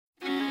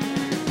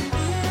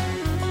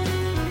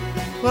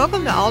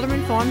Welcome to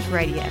Alderman Farms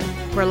Radio,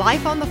 where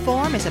life on the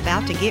farm is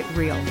about to get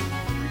real.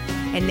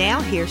 And now,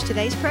 here's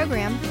today's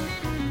program.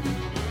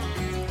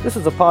 This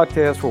is a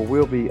podcast where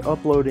we'll be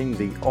uploading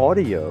the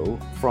audio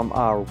from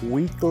our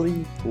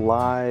weekly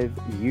live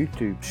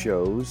YouTube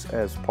shows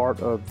as part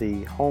of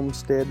the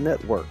Homestead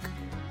Network.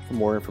 For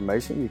more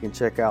information, you can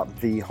check out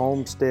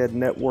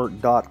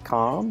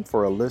thehomesteadnetwork.com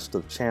for a list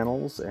of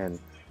channels and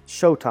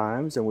show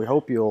times, and we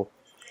hope you'll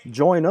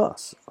join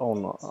us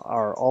on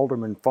our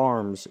Alderman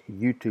Farms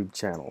YouTube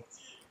channel.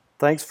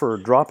 Thanks for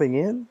dropping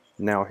in.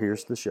 Now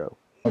here's the show.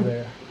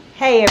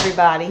 Hey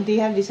everybody, do you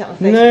have to do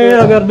something with Facebook?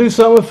 Nah, I got to do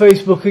something with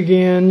Facebook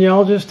again.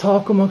 Y'all just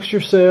talk amongst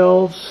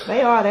yourselves.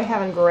 They're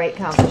having great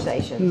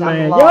conversations.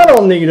 Man, y'all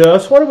don't need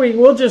us. What do we?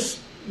 We'll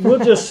just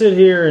sit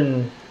here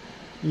and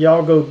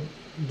y'all go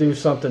do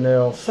something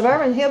else.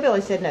 Suburban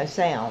Hillbilly said no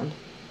sound.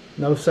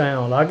 No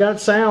sound. I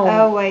got sound.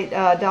 Oh wait,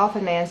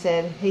 Dolphin Man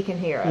said he can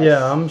hear us.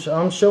 Yeah,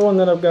 I'm showing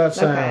that I've got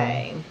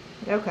sound.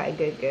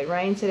 Okay, good.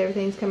 Rain said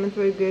everything's coming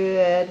through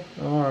good.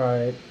 All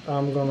right,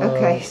 I'm gonna.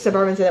 Okay,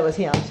 Suburban said it was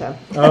him. So.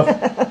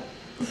 Oh.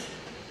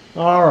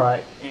 All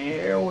right,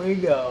 here we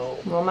go.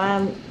 Well,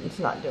 mine it's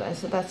not doing,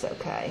 so that's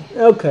okay.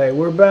 Okay,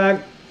 we're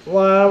back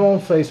live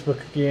on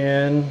Facebook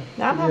again.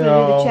 Now I'm having to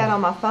do the chat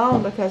on my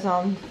phone because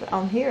on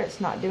here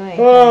it's not doing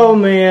anything. Oh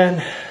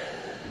man.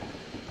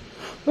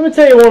 Let me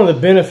tell you one of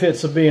the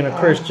benefits of being a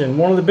Christian.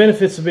 One of the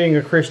benefits of being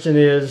a Christian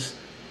is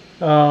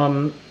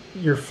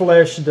your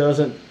flesh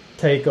doesn't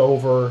take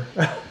over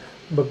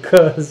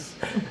because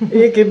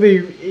it could be,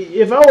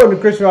 if I wasn't a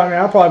Christian right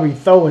now, I'd probably be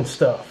throwing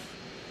stuff.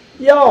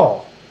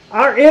 Y'all,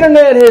 our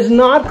internet has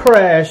not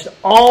crashed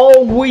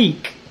all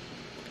week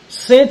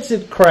since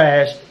it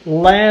crashed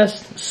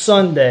last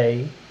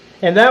Sunday.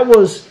 And that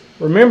was,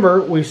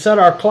 remember, we set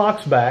our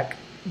clocks back.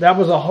 That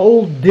was a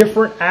whole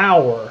different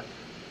hour.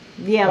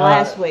 Yeah,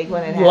 last week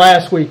when it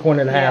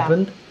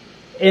happened.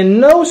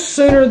 And no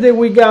sooner did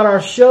we got our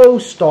show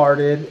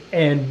started,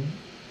 and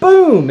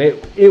boom,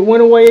 it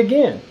went away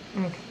again.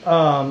 Okay.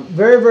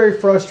 Very, very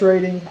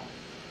frustrating.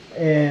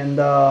 And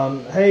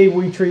hey,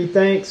 We Tree,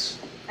 thanks.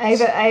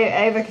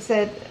 Ava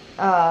said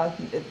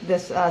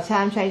this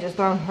time change has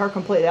thrown her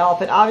completely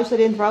off. It obviously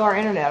didn't throw our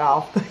internet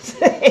off.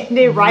 It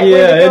knew right when to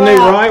go out. Yeah, it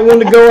knew right when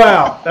to go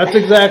out. That's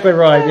exactly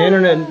right. The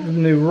internet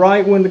knew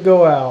right when to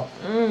go out.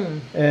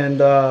 And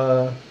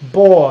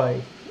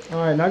boy, all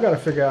right, now I got to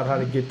figure out how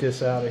to get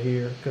this out of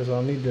here because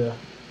I'll need to.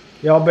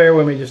 Y'all bear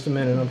with me just a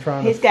minute. I'm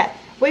trying to.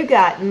 We've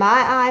got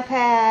my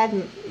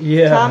iPad,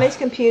 Tommy's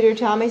computer,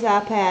 Tommy's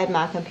iPad,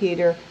 my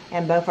computer,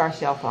 and both our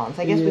cell phones.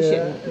 I guess we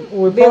shouldn't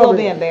be a little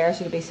bit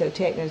embarrassed to be so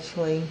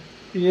technically.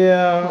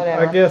 Yeah,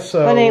 whatever. I guess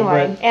so. But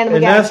anyway, and we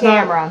got a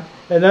camera.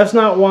 And that's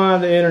not why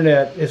the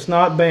internet. It's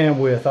not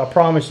bandwidth. I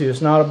promise you, it's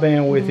not a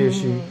bandwidth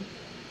issue.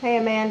 Hey,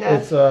 Amanda.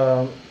 It's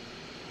oh,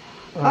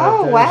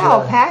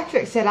 wow.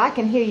 Patrick said, I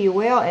can hear you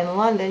well in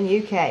London,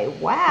 UK.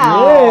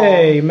 Wow.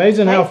 Yay.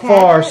 Amazing how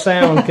far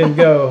sound can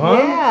go, huh?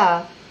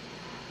 Yeah.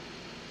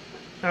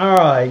 All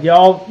right,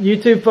 y'all,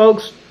 YouTube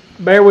folks,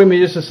 bear with me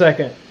just a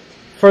second.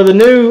 For the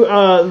new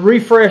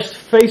refreshed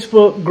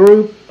Facebook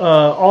group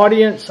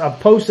audience,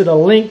 I've posted a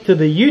link to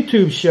the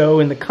YouTube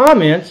show in the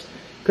comments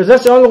because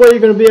that's the only way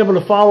you're going to be able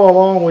to follow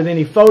along with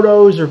any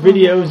photos or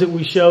videos that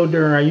we show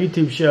during our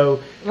YouTube show.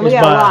 We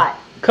got a lot.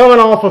 Coming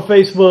off of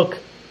Facebook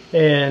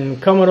and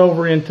coming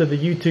over into the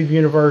YouTube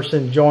universe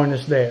and join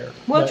us there.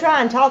 We'll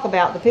try and talk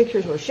about the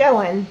pictures we're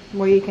showing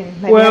where you can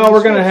maybe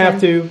we're going to have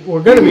to.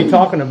 We're going to be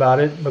talking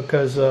about it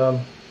because,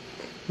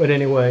 but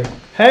anyway.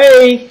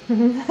 Hey!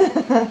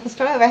 Let's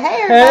try over.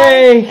 Hey,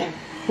 everybody. Hey!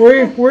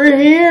 We're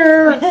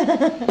here!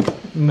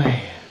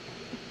 Man.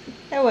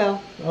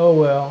 Oh,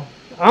 well.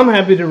 I'm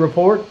happy to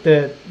report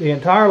that the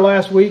entire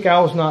last week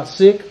I was not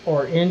sick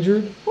or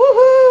injured.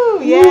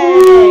 Woohoo! Yay!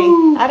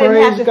 Woo! I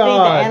didn't have to feed the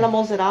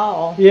animals at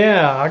all.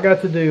 Yeah, I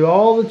got to do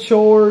all the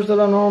chores that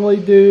I normally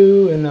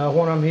do and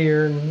when I'm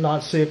here and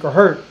not sick or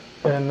hurt.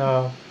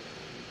 And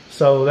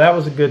so that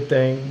was a good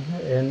thing.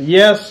 And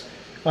yes,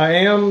 I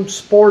am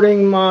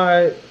sporting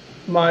my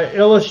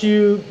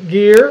LSU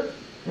gear.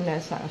 No,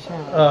 it's not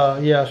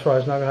showing. Yeah, that's right.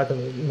 It's not going to have to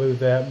move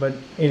that. But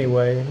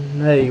anyway,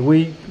 hey,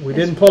 we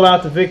didn't pull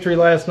out the victory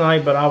last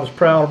night, but I was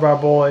proud of our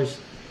boys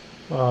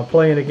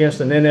playing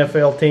against an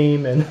NFL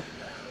team and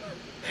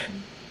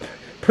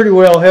pretty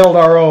well held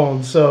our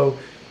own. So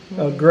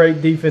a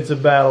great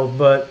defensive battle.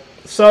 But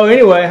so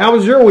anyway, how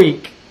was your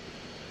week?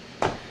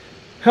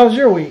 How was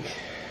your week?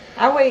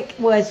 Our week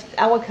was,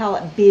 I would call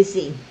it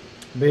busy.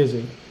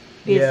 Busy.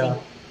 Yeah.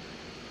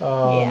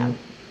 Yeah.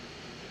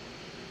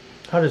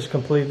 I just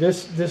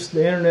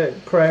the internet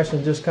crashed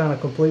and just kind of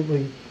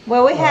completely.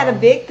 Well, we had a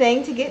big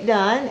thing to get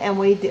done, and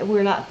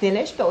we're not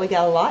finished, but we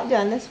got a lot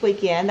done this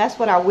weekend. That's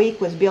what our week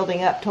was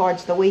building up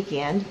towards the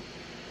weekend,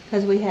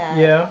 because we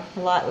had a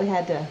lot we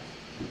had to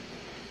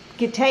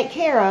take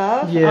care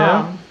of.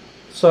 Yeah.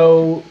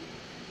 So,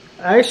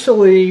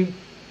 actually,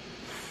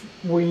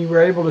 we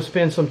were able to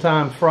spend some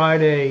time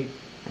Friday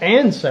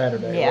and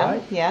Saturday,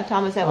 right? Yeah,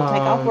 Tom was able to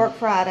take off work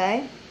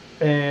Friday.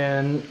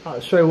 And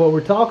I'll show you what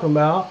we're talking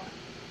about.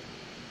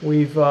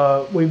 we've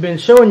been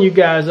showing you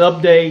guys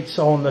updates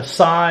on the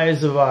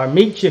size of our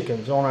meat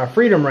chickens on our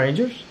Freedom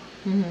Rangers.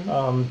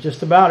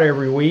 Just about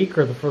every week,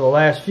 or for the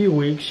last few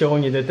weeks,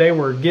 showing you that they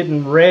were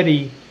getting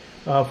ready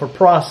for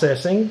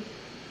processing.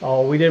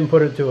 We didn't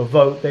put it to a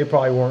vote; they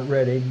probably weren't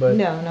ready. But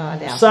no, I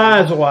doubt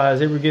size-wise,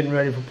 they were getting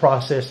ready for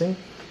processing.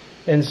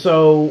 And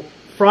so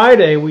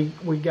Friday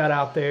we got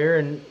out there,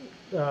 and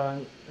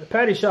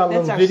Patty shot a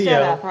little video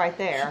setup right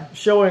there,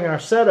 showing our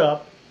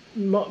setup.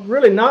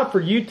 Really not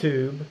for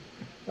YouTube,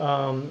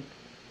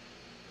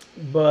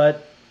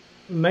 but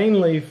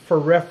mainly for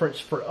reference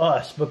for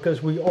us,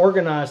 because we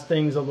organized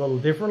things a little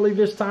differently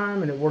this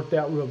time, and it worked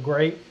out real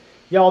great.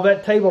 Y'all,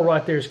 that table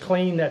right there is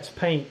clean. That's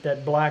paint,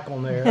 that black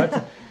on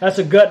there. That's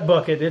a gut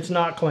bucket. It's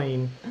not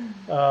clean.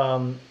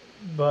 But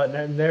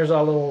there's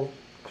our little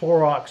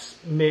Clorox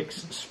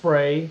mix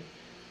spray.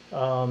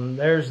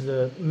 There's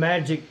the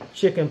magic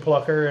chicken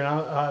plucker, and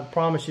I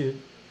promise you,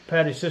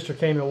 Patty's sister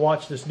came and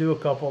watched us do a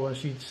couple, and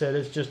she said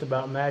it's just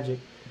about magic.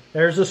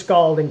 There's a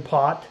scalding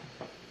pot.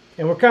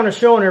 And we're kind of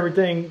showing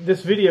everything.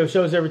 This video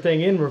shows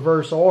everything in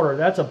reverse order.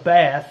 That's a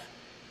bath.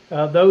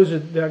 I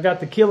got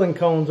the killing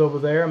cones over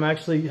there.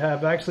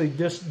 Have actually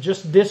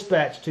just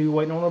dispatched 2,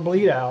 waiting on a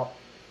bleed out.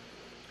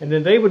 And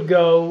then they would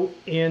go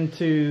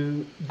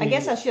into. I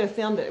guess I should have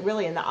filmed it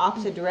really in the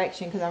opposite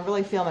direction, because I'm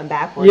really filming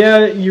backwards.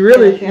 Yeah, you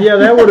really. Yeah,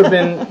 that would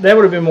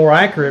have been more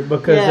accurate,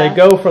 because they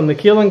go from the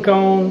killing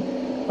cone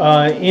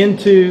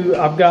into.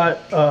 I've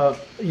got.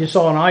 You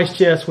saw an ice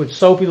chest with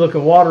soapy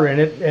looking water in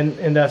it,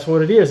 and that's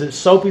what it is. It's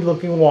soapy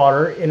looking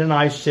water in an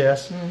ice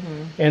chest.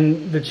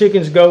 And the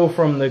chickens go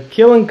from the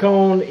killing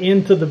cone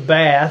into the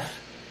bath,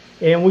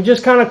 and we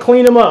just kind of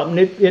clean them up. And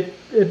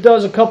it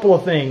does a couple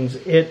of things.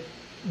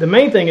 The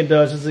main thing it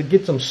does is it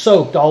gets them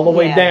soaked all the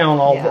way down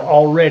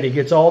already.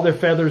 Gets all their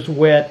feathers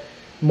wet,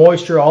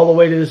 moisture all the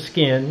way to the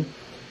skin.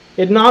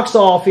 It knocks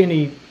off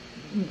any,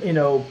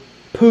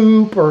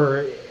 poop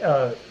or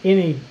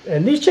any.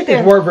 And these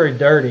chickens weren't very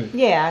dirty.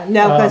 Yeah,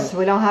 no, because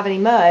we don't have any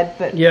mud.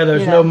 But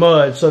there's no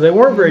mud, so they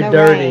weren't very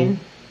dirty. Rain.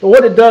 But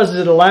what it does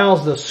is it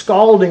allows the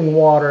scalding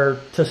water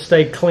to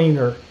stay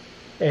cleaner.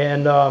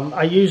 And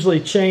I usually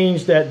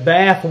change that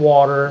bath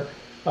water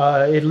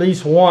at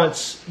least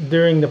once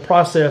during the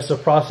process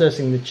of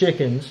processing the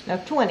chickens.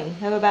 Of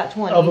about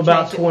 20. Of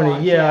about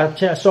 20, yeah.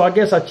 So I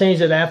guess I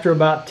changed it after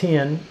about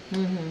 10,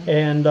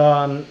 and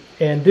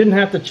didn't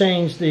have to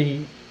change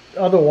the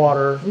other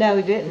water. No,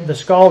 we didn't. The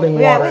scalding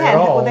water at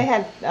all. Well, they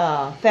had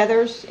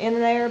feathers in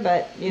there,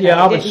 but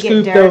I would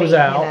scoop those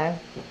out.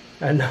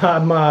 And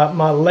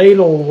my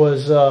ladle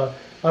was.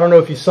 I don't know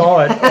if you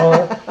saw it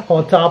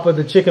on top of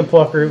the chicken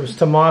plucker. It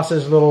was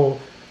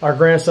our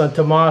grandson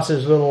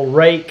Tomas's little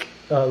rake.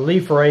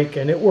 Leaf rake,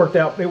 and it worked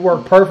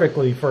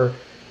perfectly for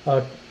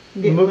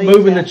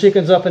moving the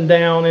chickens up and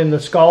down in the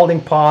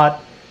scalding pot.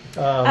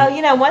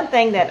 One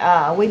thing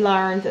that we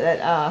learned,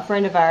 that a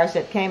friend of ours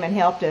that came and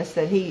helped us,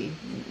 that he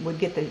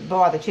would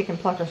borrow the chicken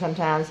plucker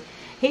sometimes.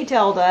 He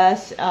told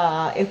us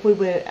if we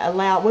would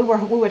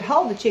we would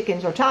hold the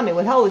chickens, or Tommy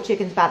would hold the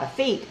chickens by the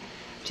feet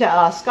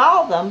to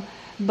scald them.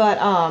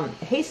 But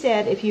he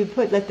said if you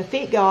let the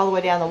feet go all the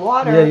way down the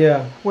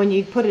water, when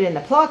you put it in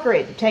the plucker,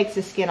 it takes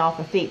the skin off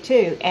the feet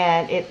too.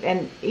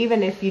 And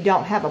even if you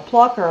don't have a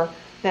plucker,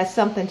 that's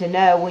something to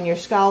know when you're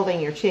scalding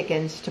your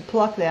chickens to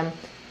pluck them.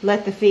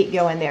 Let the feet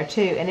go in there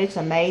too, and it's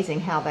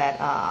amazing how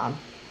that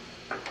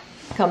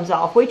comes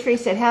off. Tree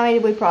said, "How many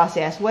did we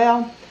process?"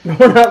 Well,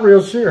 we're not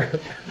real sure.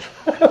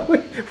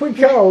 we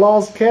kind of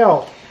lost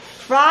count.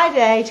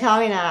 Friday,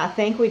 Tommy and I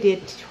think we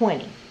did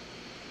 20,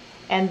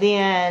 and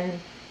then.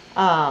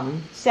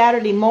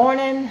 Saturday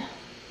morning,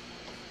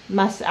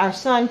 our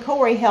son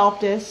Corey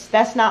helped us.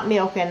 That's not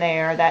milk in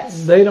there.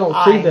 They don't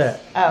ice. See that.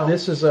 Oh,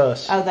 this is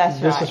us. Oh,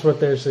 that's right. This is what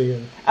they're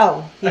seeing.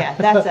 Oh, yeah,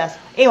 that's us.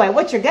 Anyway,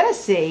 what you're gonna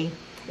see,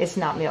 it's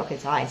not milk,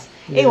 it's ice.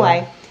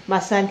 Anyway, my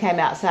son came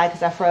outside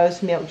because I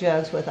froze milk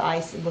jugs with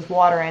ice with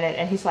water in it,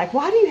 and he's like,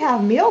 "Why do you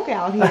have milk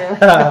out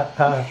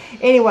here?"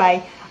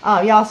 Anyway,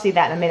 y'all see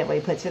that in a minute when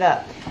he puts it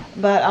up.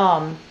 But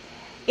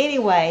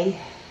anyway.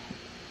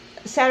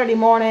 Saturday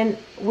morning,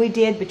 we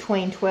did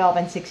between 12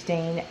 and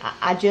 16.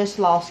 I just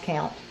lost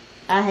count.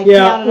 I had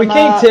counted we them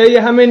can't up. tell you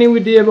how many we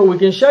did, but we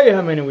can show you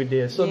how many we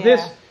did. So this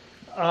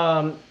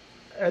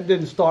it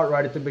didn't start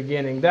right at the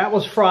beginning. That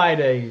was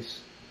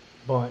Friday's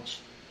bunch.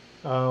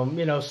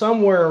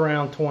 Somewhere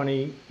around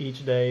 20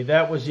 each day.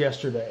 That was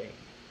yesterday.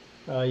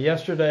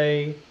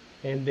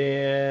 And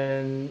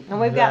then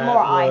we've got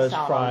more ice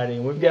on Friday.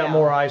 Them. We've got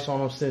more ice on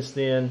them since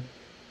then.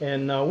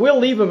 And we'll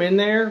leave them in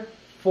there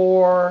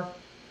for...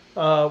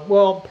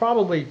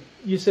 probably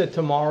you said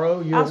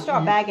tomorrow. I'll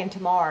start bagging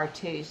tomorrow,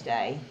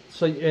 Tuesday.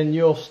 And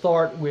you'll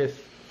start with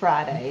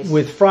Fridays.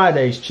 With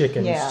Friday's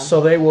chickens. Yeah.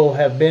 So they will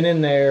have been in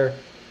there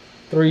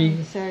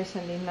Saturday,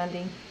 Sunday,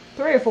 Monday,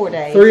 3 or 4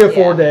 days. 3 or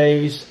 4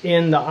 days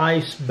in the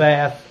ice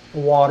bath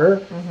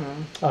water,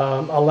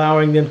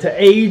 allowing them to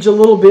age a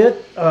little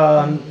bit.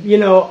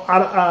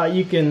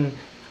 You can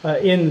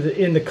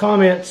in the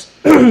comments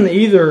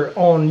either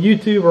on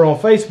YouTube or on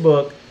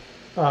Facebook.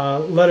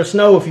 Let us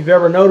know if you've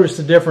ever noticed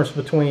the difference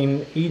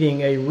between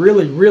eating a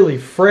really, really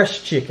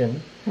fresh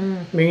chicken,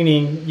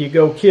 meaning you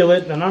go kill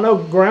it. And I know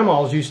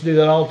grandmas used to do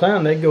that all the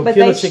time. They'd go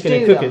kill a chicken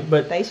and cook it.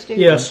 But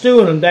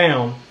stewing them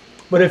down.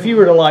 But if you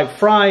were to like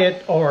fry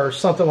it or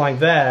something like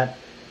that,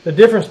 the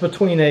difference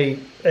between a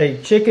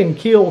chicken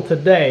killed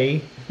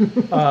today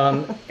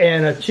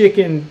and a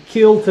chicken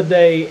killed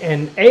today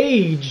and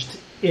aged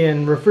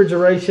in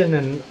refrigeration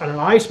and an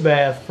ice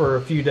bath for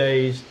a few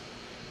days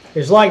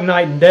is like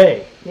night and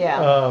day.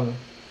 Yeah.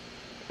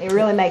 It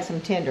really makes them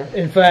tender.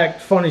 In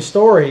fact, funny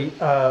story,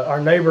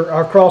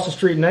 our across the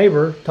street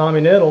neighbor,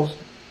 Tommy Nettles,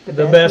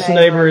 the best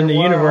neighbor in the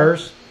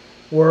universe,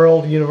 he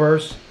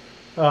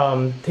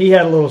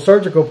had a little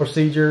surgical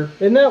procedure.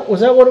 Was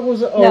that what it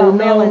was? No,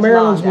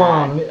 Marilyn's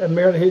mom.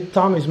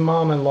 Tommy's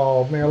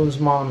mom-in-law, Marilyn's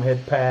mom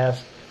had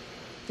passed.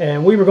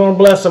 And we were going to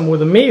bless them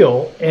with a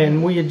meal,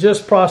 and we had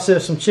just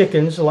processed some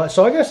chickens.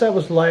 So I guess that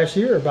was last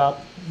year about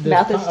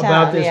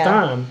this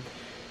time.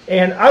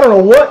 And I don't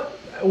know what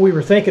we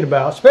were thinking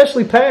about,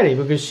 especially Patty,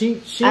 because she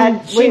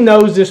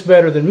knows this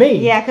better than me.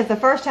 Yeah, because the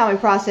first time we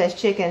processed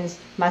chickens,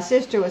 my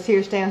sister was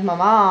here staying with my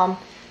mom,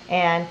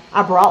 and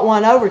I brought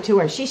one over to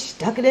her, and she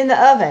stuck it in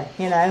the oven,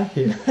 Yeah.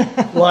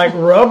 Like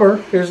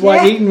rubber. It was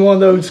like eating one of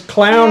those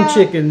clown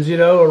chickens,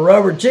 a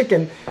rubber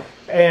chicken.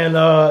 And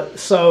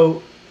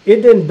so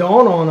it didn't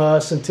dawn on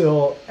us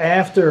until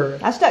after.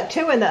 I stuck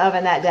 2 in the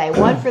oven that day,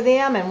 one for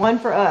them and one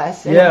for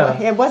us. And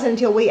it wasn't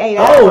until we 8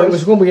 hours. Oh, it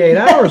was going to be 8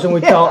 hours, and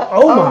we thought,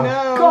 oh my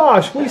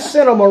gosh, we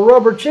sent them a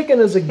rubber chicken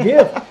as a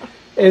gift.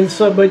 And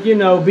so, but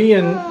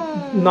being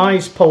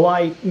nice,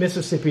 polite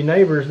Mississippi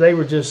neighbors, they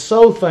were just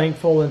so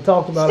thankful and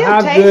talked about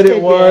how good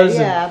it was,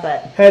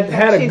 but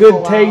had a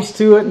good taste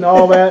to it and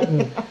all that.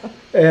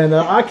 And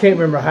I can't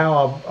remember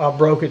how I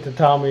broke it to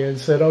Tommy and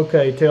said,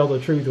 okay, tell the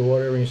truth or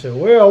whatever. And he said,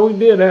 well, we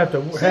did have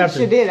to. Since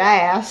you did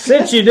ask.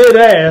 Since you did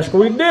ask,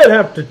 we did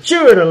have to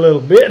chew it a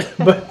little bit.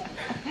 But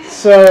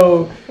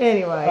so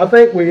anyway, I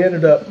think we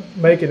ended up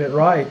making it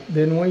right,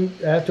 didn't we?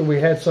 After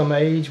we had some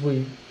age,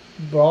 we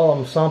brought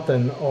them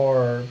something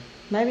or.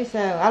 Maybe so.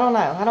 I don't know.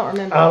 I don't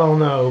remember. I don't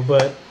know,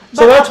 but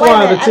so that's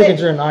why the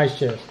chickens are in ice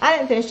chest. I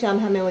didn't finish telling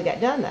them how many we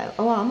got done, though.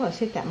 Oh, I almost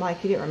hit that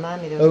mic. You didn't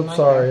remind me there was a mic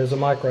sorry. there. There's a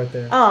mic right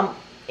there.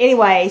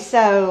 Anyway,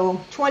 so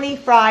 20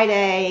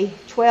 Friday,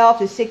 12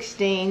 to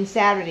 16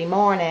 Saturday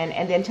morning,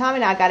 and then Tommy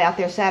and I got out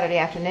there Saturday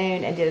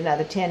afternoon and did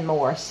another 10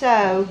 more.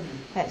 So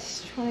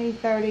that's 20,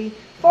 30,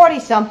 40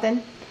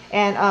 something.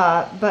 And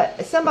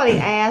but somebody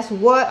asked,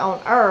 what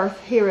on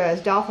earth, here is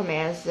Dolphin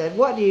Man said,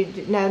 what do you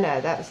do? No,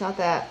 that's not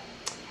that.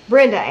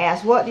 Brenda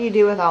asked, what do you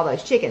do with all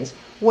those chickens?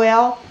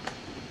 Well,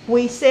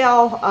 we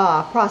sell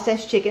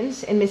processed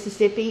chickens in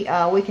Mississippi.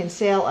 We can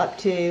sell up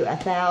to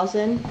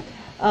 1,000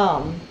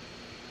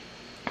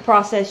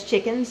 processed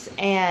chickens,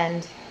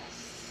 and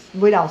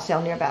we don't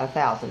sell near about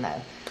 1,000 though.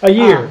 A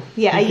year.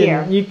 A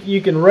year.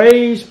 You can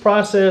raise,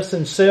 process,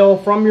 and sell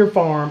from your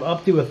farm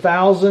up to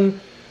 1,000.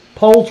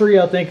 Poultry,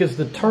 I think, is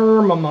the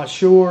term. I'm not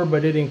sure,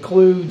 but it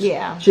includes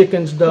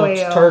chickens,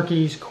 ducks,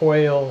 turkeys,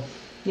 quail.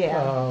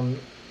 Yeah.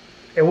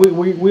 And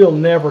we'll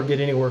never get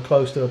anywhere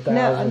close to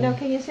 1,000. No.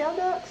 Can you sell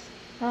ducks?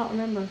 I don't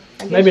remember.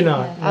 Maybe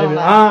not. Maybe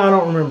I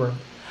don't remember.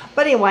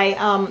 But anyway,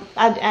 I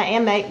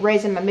am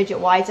raising my midget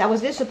whites. I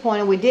was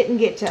disappointed we didn't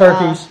get to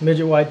turkeys,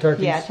 midget white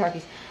turkeys. Yeah,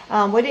 turkeys.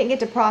 We didn't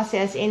get to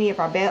process any of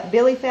our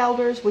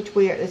Billyfelders, which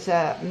is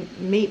a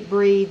meat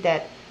breed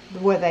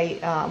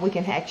where we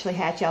can actually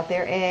hatch out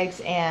their eggs,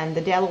 and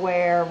the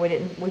Delaware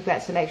we've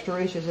got some extra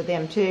roosters of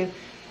them too,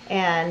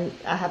 and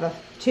I have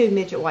 2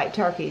 midget white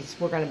turkeys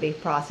we're going to be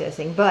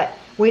processing, but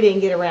we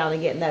didn't get around to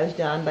getting those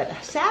done. But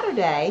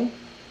Saturday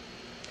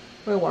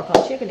we'll work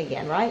on chicken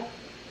again, right?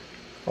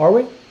 Are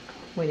we?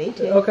 We need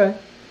to. Okay.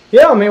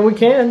 Yeah, I mean we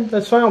can.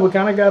 That's fine. We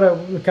kind of got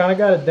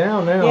it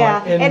down now.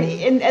 Yeah,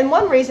 and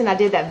one reason I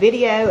did that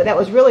video, that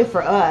was really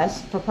for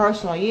us, for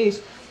personal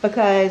use,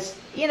 because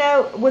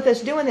with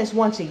us doing this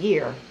once a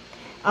year,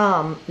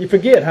 you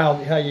forget how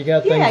you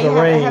got things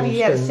arranged.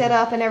 You have it set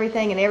up and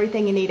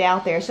everything you need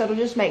out there. So it'll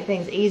just make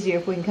things easier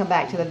if we can come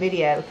back to the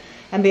video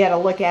and be able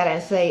to look at it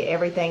and see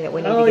everything that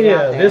we need to get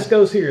out there. This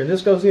goes here and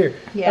this goes here.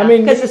 Yeah,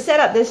 because the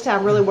setup this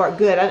time really worked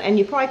good, and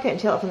you probably couldn't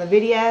tell it from the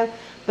video,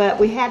 but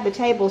we had the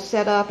table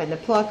set up and the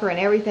plucker and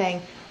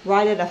everything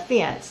right at a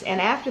fence,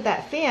 and after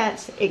that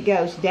fence it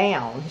goes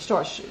down, it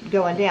starts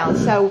going down.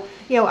 So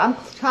I'm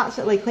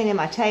constantly cleaning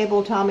my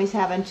table. Tommy's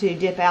having to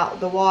dip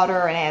out the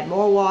water and add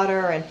more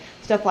water and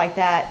stuff like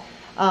that.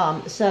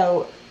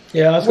 So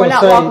we're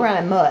not walking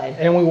around in mud.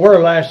 And we were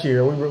last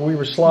year. We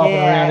were slopping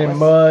around in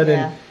mud,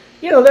 and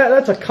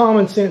that's a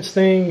common sense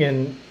thing.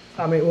 And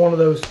I mean, one of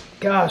those,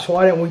 gosh,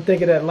 why didn't we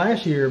think of that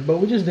last year? But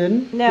we just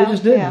didn't. No, we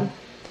just didn't. Yeah.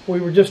 We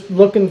were just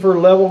looking for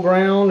level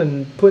ground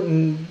and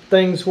putting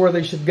things where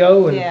they should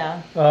go. And,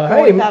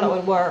 we thought it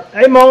would work.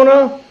 Hey,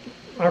 Mona.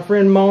 Our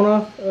friend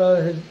Mona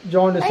has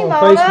joined us on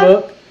Mona.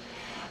 Facebook.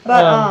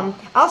 But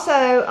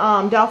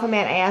also, Dolphin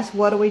Man asked,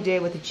 what do we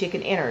do with the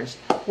chicken innards?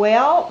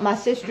 Well, my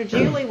sister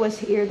Julie was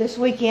here this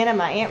weekend, and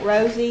my Aunt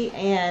Rosie,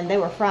 and they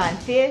were frying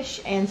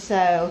fish, and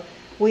so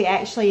we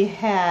actually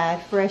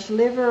had fresh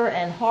liver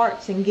and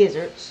hearts and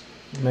gizzards.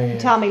 Man.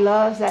 Tommy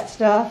loves that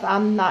stuff.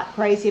 I'm not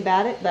crazy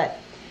about it, but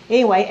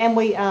anyway, and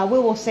we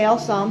will sell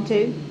some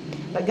too.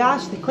 But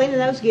gosh, cleaning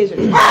those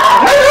gizzards. We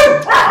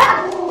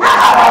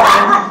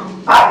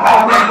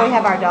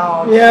have our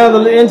dogs. Yeah,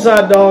 the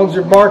inside dogs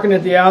are barking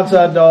at the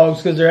outside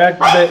dogs because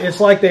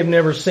it's like they've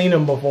never seen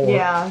them before.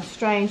 Yeah,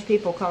 strange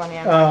people coming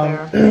in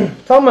right there.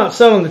 Talking about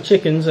selling the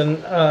chickens,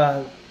 and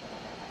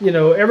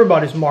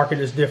everybody's market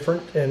is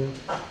different, and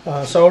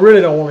so I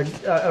really don't want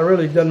to. It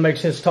really doesn't make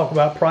sense to talk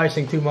about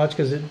pricing too much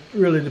because it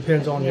really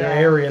depends on your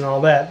area and all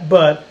that.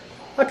 But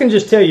I can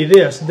just tell you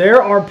this: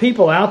 there are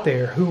people out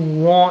there who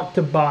want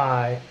to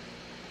buy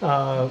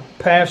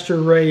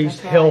pasture-raised,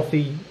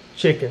 healthy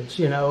chickens,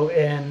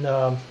 and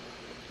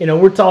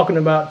we're talking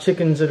about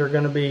chickens that are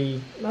going to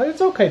be,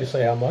 it's okay to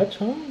say how much,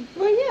 huh?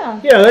 Well, yeah.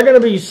 Yeah, they're going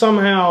to be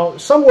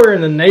somewhere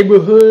in the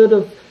neighborhood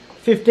of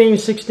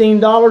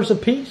 $15-16 a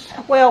piece.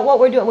 Well, what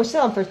we're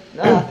selling for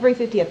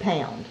 $3.50 a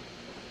pound.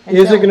 And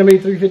is it going to be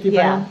 $3.50 a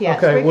pound? Yeah,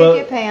 okay,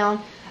 $3.50 a pound.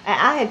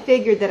 I had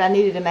figured that I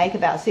needed to make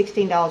about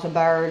 $16 a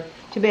bird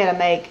to be able to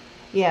make,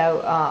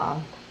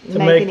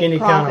 make any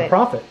kind of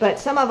profit. But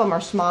some of them are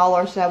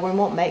smaller, so we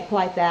won't make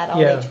quite that on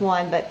each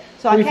one. But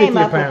so I came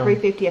up with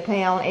 $3.50 a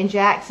pound. In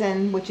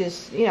Jackson, which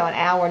is an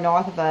hour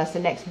north of us, the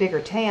next bigger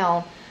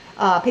town,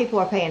 people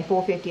are paying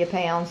 $4.50 a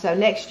pound. So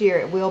next year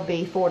it will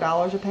be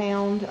 $4 a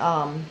pound.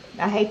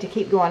 I hate to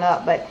keep going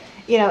up, but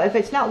if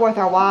it's not worth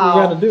our while,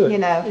 you got to do it.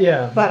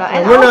 Yeah. But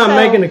and we're not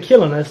making a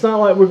killing. It's not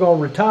like we're going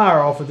to retire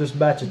off of this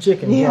batch of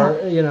chickens.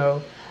 Yeah.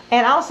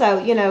 And also,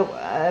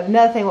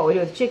 another thing, what we do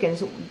with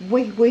chickens,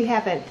 we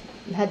haven't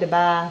had to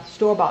buy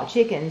store-bought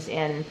chickens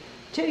in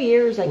 2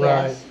 years, I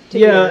guess. Right.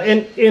 Yeah,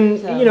 years. and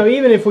so,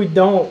 even if we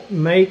don't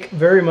make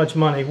very much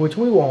money, which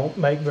we won't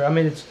make,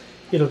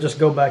 it'll just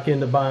go back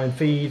into buying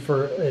feed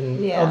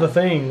and other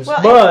things.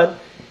 Well, but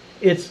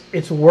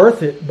it's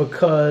worth it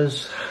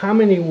because how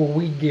many will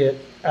we get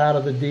out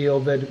of the deal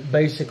that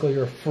basically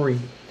are free?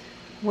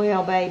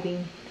 Well, baby,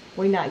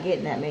 we're not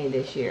getting that many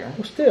this year.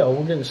 Well, still,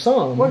 we're getting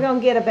some. We're going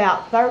to get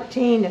about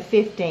 13 to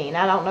 15.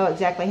 I don't know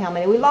exactly how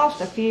many. We lost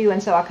a few,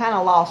 and so I kind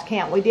of lost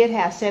count. We did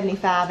have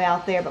 75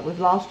 out there, but we've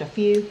lost a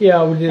few.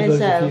 Yeah, we did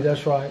lose a few.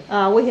 That's right.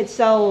 We've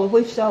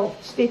sold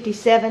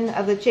 57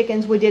 of the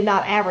chickens. We did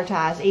not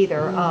advertise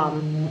either.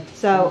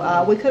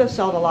 So we could have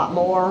sold a lot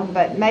more,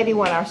 but maybe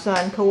when our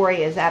son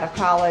Corey is out of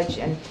college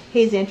and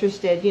he's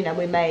interested,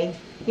 we may,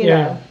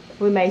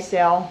 we may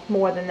sell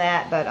more than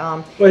that. But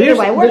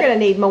anyway, we're going to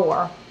need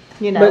more.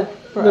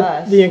 For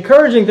us. The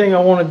encouraging thing I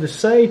wanted to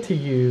say to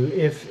you,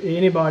 if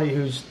anybody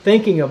who's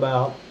thinking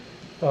about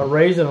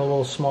raising a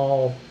little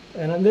small,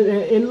 and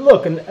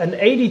look, an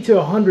 80 to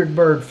 100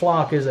 bird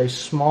flock is a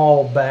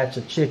small batch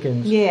of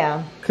chickens.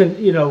 Yeah.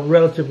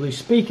 Relatively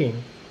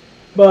speaking.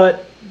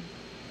 But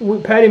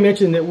Patty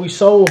mentioned that we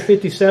sold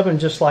 57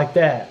 just like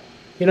that.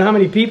 You know how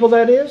many people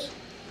that is?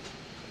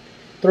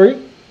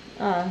 3?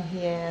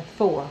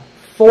 4.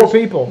 4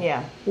 people.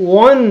 Yeah.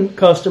 One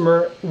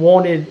customer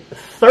wanted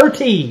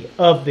 30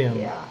 of them.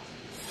 Yeah.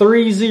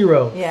 30.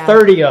 Yeah.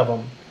 30 of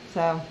them.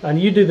 So.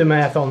 And you do the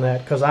math on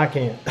that because I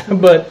can't.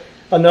 But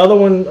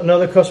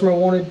another customer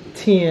wanted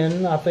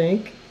 10, I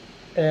think,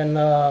 and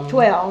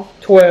 12.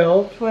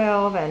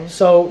 12, and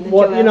so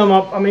what?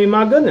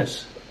 My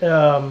goodness.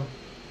 Yeah,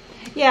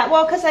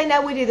 well, because they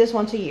know we do this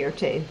once a year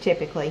too,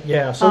 typically.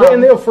 Yeah. So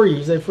and they'll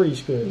freeze. They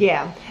freeze good.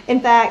 Yeah.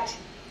 In fact.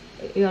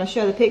 You want to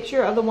show the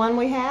picture of the one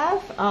we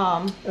have?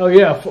 Oh,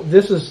 yeah.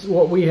 This is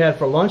what we had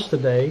for lunch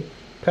today.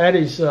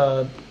 Patty's,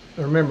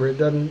 remember, it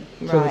doesn't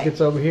until it gets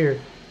over here.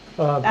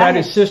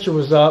 Patty's sister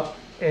was up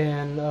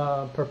and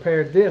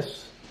prepared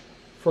this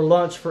for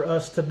lunch for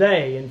us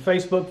today. And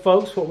Facebook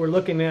folks, what we're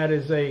looking at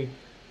is a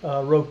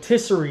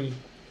rotisserie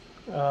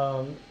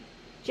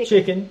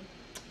chicken.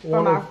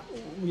 One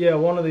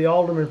of the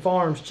Alderman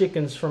Farms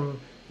chickens from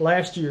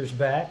last year's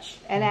batch.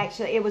 And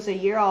actually, it was a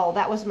year old.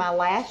 That was my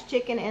last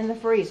chicken in the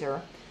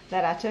freezer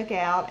that I took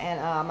out, and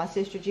my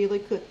sister Julie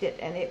cooked it,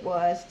 and it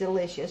was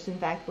delicious. In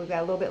fact, we've got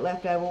a little bit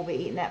left over. We'll be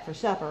eating that for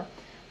supper.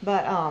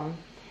 But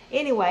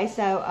anyway,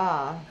 so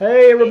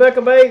hey,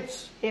 Rebecca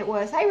Bates. Hey,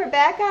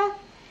 Rebecca.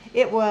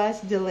 It was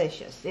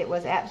delicious. It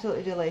was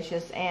absolutely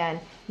delicious, and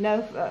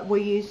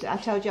we used. I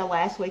told y'all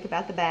last week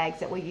about the bags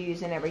that we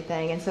use and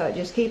everything, and so it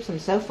just keeps them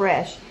so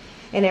fresh.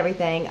 And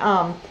everything.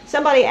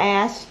 Somebody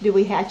asked, do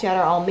we hatch out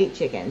our own meat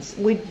chickens?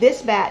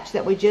 This batch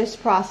that we just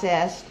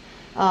processed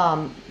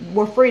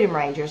were Freedom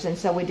Rangers, and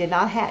so we did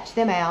not hatch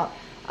them out.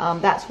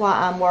 That's why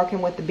I'm working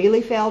with the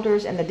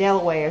Bielefelders and the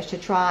Delawares to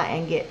try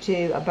and get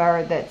to a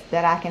bird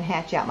that I can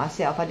hatch out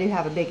myself. I do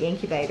have a big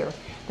incubator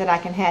that I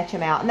can hatch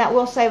them out, and that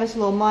will save us a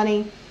little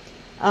money.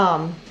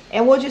 And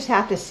we'll just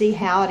have to see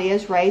how it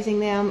is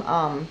raising them.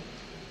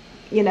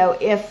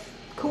 If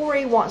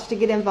Corey wants to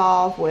get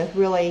involved with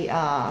really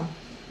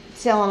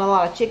selling a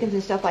lot of chickens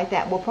and stuff like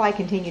that, we'll probably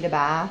continue to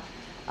buy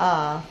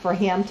for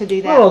him to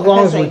do that. Well, as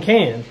long as we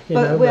can.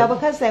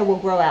 Because they will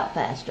grow out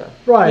faster.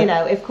 Right.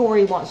 If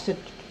Corey wants to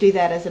do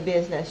that as a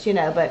business,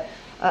 but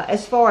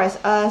as far as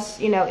us,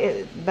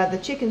 but the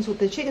chickens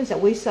that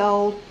we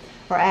sold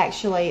are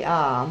actually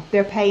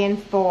they're paying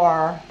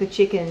for the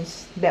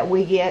chickens that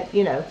we get,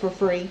 for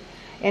free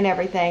and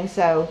everything.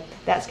 So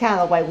that's kind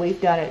of the way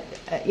we've done it.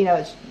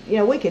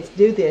 We could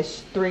do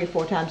this 3 or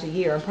 4 times a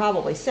year and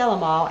probably sell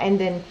them all and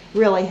then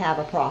really have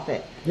a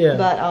profit. Yeah,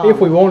 but if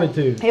we wanted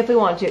to. If we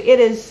wanted to. It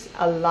is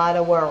a lot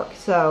of work.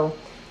 So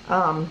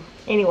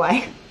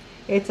anyway,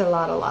 it's a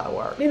lot of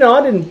work. You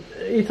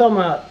talking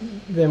about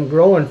them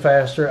growing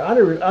faster. I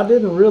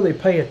didn't really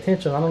pay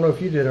attention. I don't know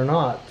if you did or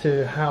not,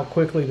 to how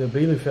quickly the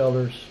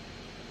Bielefelders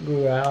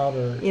grew out.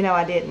 Or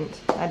I didn't.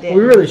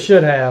 We really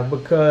should have,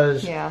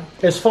 because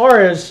as far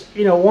as,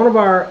 one of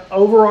our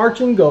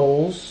overarching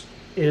goals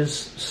is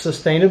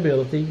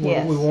sustainability.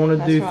 Yes, we want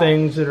to do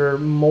things that are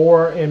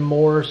more and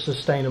more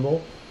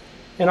sustainable.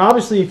 And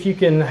obviously, if you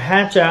can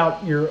hatch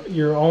out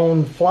your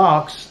own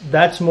flocks,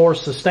 that's more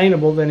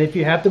sustainable than if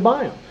you have to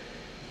buy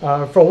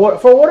them. For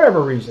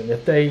whatever reason.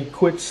 If they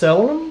quit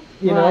selling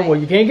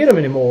them, you can't get them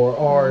anymore.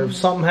 Or if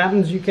something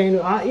happens, you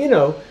can't,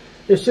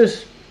 it's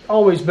just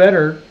always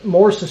better,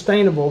 more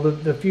sustainable,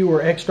 the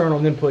fewer external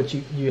inputs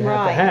you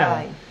have to have.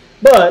 Right.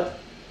 But,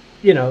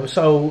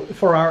 so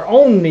for our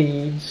own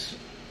needs,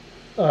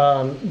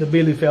 the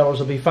Bielefelders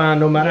will be fine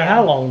no matter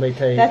how long they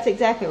take. That's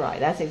exactly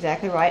right.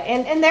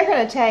 And they're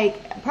going to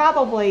take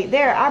probably,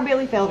 our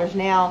Bielefelders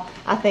now,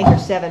 I think, are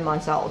 7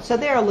 months old. So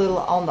they're a little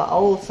on the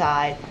old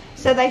side.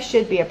 So they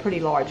should be a pretty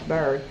large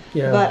bird.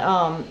 Yeah. But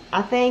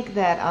I think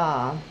that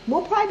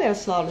we'll probably be able to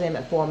slaughter them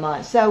at 4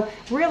 months. So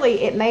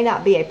really, it may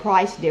not be a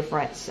price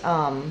difference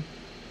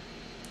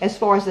as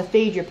far as the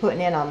feed you're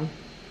putting in them,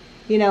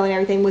 and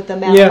everything, with the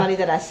amount of money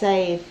that I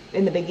save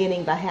in the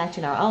beginning by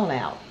hatching our own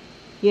out.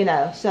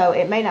 So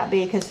it may not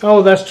be because...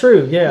 Oh, that's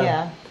true,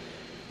 yeah.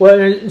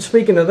 Well,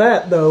 speaking of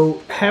that,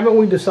 though, haven't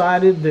we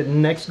decided that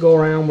next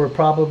go-around we're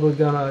probably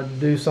going to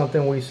do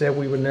something we said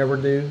we would never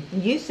do?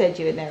 You said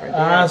you would never do it.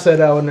 I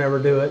said I would never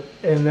do it,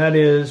 and that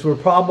is we're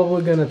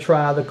probably going to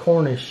try the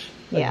Cornish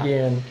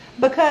again.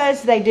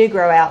 Because they do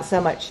grow out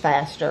so much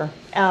faster.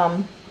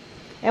 And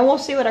we'll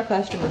see what our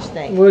customers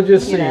think. We'll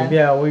just see.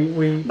 Yeah,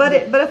 we. But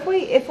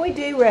if we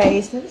do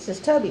raise, this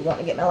is Toby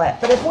wanting to get my lap.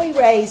 But if we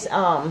raise,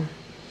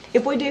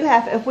 if we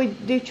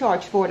do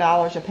charge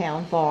 $4 a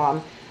pound for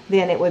them,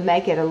 then it would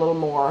make it a little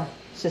more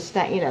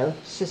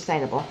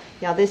sustainable.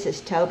 Now this is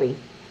Toby.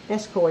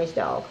 That's Corey's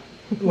dog.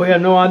 We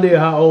have no idea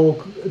how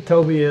old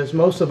Toby is.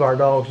 Most of our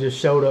dogs just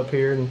showed up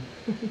here, and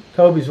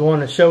Toby's the one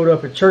that showed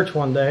up at church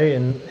one day,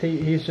 and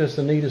he's just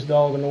the neatest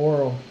dog in the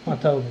world. Hi,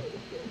 Toby.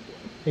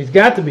 He's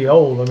got to be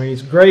old. I mean,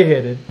 he's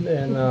gray-headed,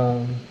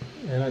 and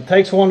it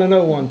takes one to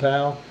know one,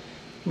 pal.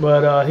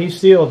 But he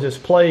still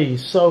just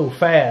plays so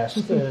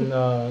fast. And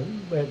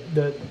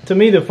to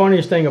me, the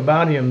funniest thing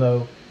about him,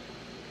 though,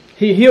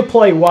 he'll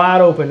play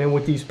wide open, and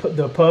with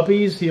the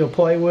puppies, he'll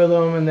play with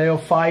them, and they'll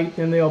fight,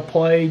 and they'll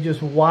play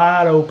just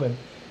wide open.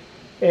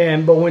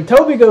 But when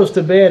Toby goes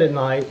to bed at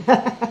night,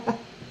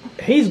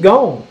 he's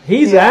gone.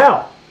 He's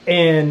out,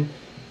 and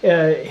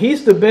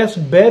he's the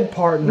best bed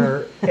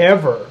partner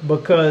ever,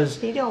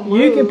 because you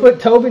can put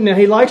Toby. Now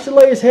he likes to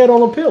lay his head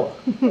on a pillow.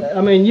 I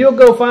mean,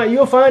 you'll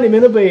find him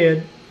in a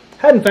bed.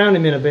 Hadn't found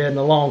him in a bed in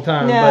a long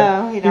time.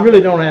 No, but you really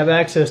don't have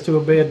access to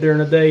a bed during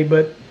the day.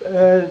 But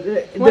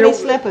when he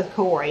slept with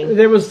Corey,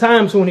 there was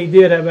times when he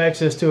did have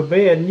access to a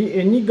bed,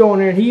 and you go in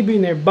there and he'd be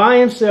in there by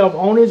himself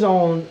on his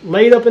own,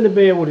 laid up in the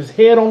bed with his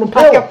head on the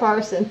pillow,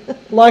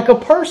 like a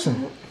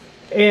person.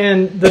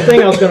 And the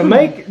point I was going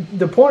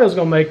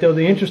to make, though,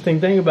 the interesting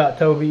thing about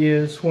Toby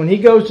is when he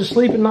goes to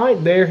sleep at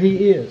night, there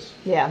he is.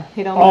 Yeah,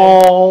 he don't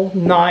all move.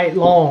 Night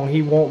long.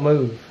 He won't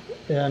move,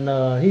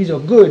 and he's a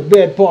good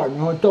bed partner,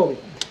 huh, Toby?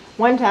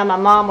 One time, my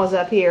mom was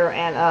up here,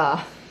 and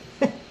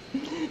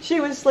she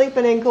was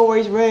sleeping in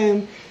Corey's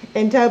room,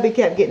 and Toby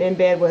kept getting in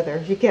bed with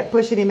her. She kept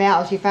pushing him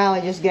out, and she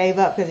finally just gave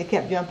up because he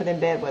kept jumping in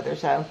bed with her.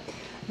 So,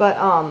 but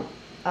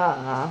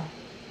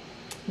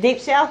Deep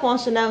South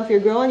wants to know if you're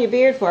growing your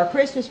beard for a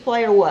Christmas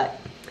play or what.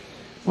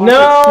 Or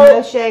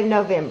No Shave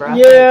November.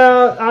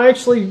 I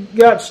actually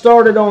got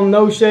started on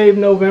No Shave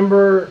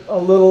November a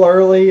little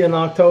early in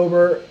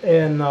October,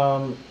 and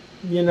I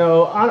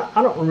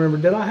don't remember.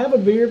 Did I have a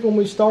beard when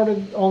we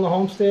started on the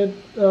Homestead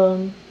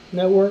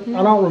Network? No.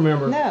 I don't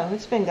remember. No,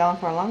 it's been gone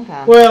for a long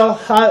time. Well,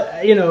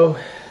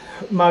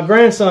 my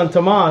grandson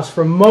Tomas,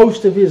 for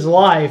most of his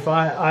life,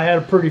 I had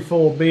a pretty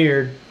full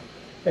beard.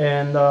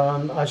 And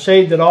I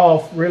shaved it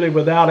off really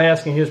without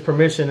asking his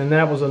permission, and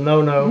that was a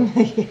no-no.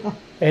 Yeah.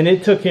 And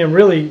it took him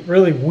really,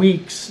 really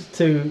weeks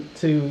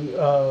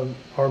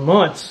or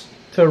months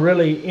to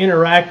really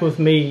interact with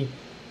me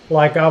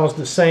like I was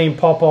the same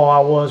pawpaw I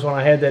was when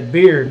I had that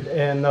beard.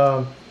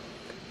 And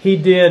he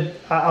did.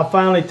 I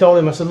finally told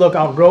him, I said, look,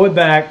 I'll grow it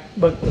back,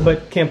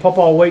 but can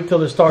pawpaw wait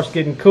till it starts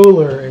getting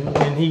cooler?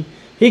 And he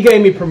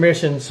gave me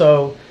permission,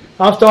 so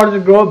I started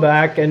to grow it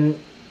back. And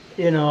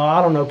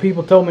I don't know,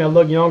 people told me I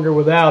look younger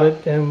without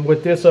it, and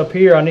with this up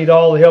here, I need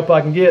all the help I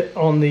can get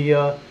on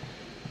the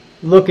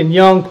looking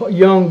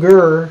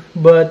younger.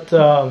 But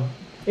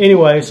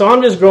Anyway, so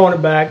I'm just growing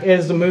it back.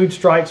 As the mood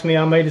strikes me,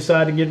 I may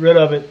decide to get rid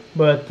of it,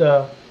 but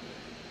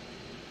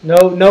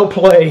no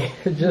play.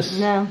 Just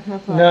no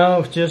play.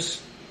 No,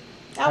 just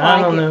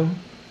I don't know.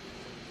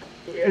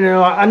 You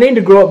know, I need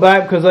to grow it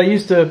back because I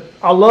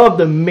love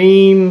the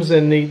memes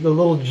and the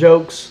little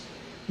jokes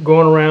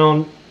going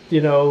around, you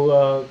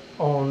know,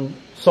 on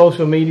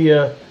social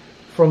media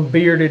from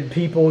bearded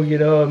people, you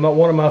know. And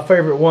one of my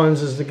favorite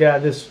ones is the guy,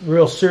 this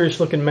real serious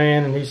looking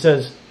man, and he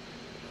says,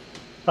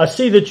 "I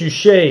see that you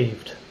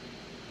shaved.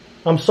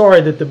 I'm sorry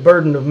that the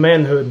burden of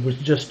manhood was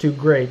just too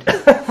great."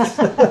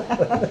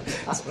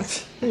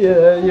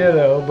 Yeah, you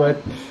know, but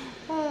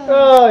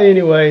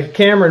anyway,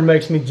 Cameron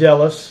makes me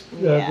jealous.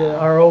 Yeah.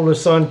 Our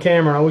oldest son,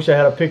 Cameron, I wish I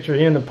had a picture of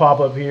him to pop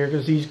up here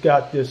because he's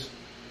got this.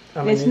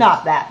 It's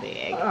not that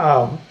big.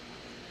 Oh.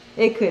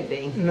 It could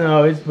be.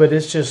 No, but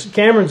it's just,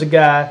 Cameron's a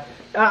guy.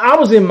 I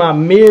was in my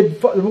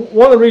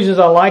one of the reasons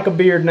I like a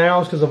beard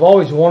now is because I've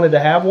always wanted to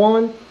have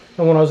one.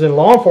 And when I was in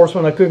law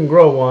enforcement, I couldn't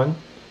grow one.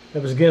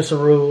 It was against the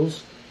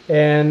rules.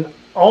 And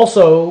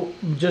also,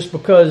 just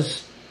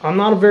because I'm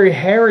not a very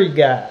hairy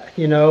guy,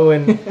 you know,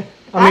 and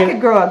I could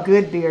grow a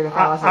good beard if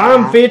I was a guy.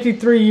 I'm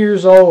 53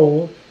 years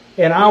old,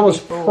 and I was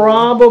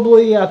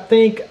probably, I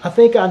think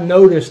I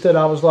noticed that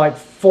I was like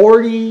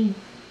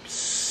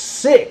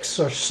 46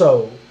 or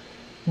so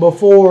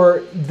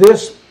before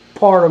this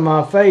part of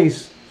my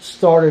face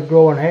started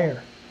growing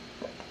hair.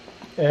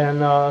 And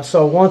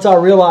so once I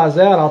realized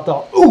that, I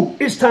thought, ooh,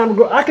 it's time to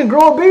grow. I can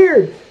grow a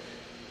beard.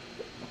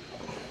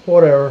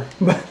 Whatever.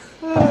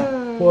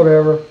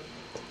 Whatever.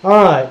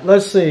 All right,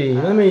 let's see.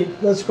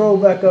 Let's scroll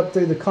back up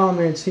through the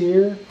comments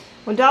here.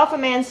 Well,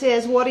 Dolphin Man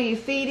says, what are you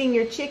feeding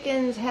your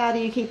chickens? How do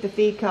you keep the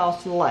feed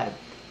costs low?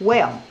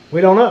 Well,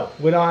 we don't know.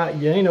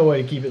 You ain't no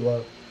way to keep it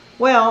low.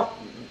 Well,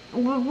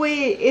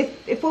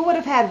 if we would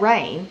have had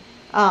rain,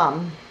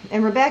 and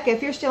Rebecca,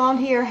 if you're still on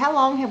here, how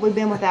long have we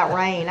been without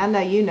rain? I know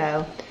you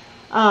know.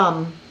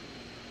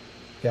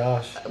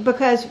 Gosh.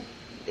 Because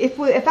if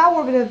I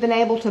were to have been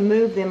able to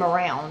move them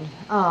around,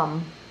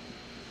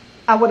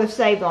 I would have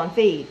saved on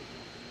feed.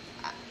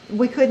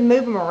 We couldn't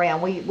move them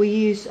around. We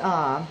use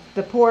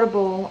the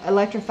portable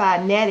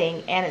electrified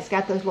netting, and it's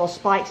got those little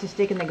spikes that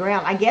stick in the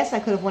ground. I guess I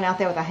could have went out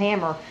there with a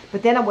hammer,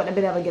 but then I wouldn't have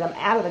been able to get them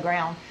out of the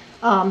ground.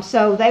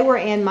 So they were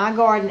in my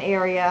garden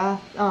area,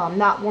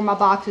 not where my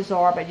boxes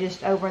are, but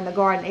just over in the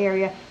garden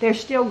area. There's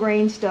still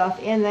green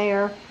stuff in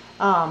there.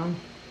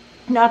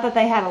 Not that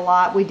they had a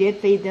lot. We did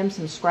feed them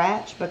some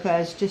scratch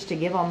because just to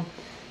give them,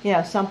 you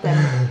know, something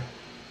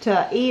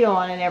to eat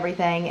on and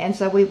everything. And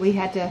so we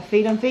had to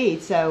feed them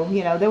feed. So,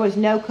 you know, there was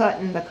no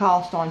cutting the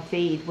cost on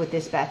feed with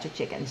this batch of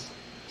chickens.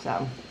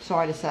 So,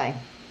 sorry to say.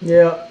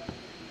 Yeah.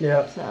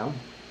 Yeah.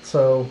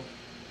 So,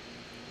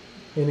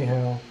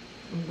 anyhow.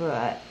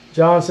 But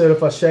John said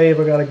if I shave,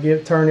 I got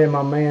to turn in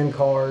my man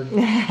card.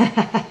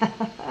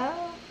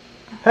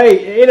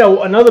 Hey, you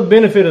know, another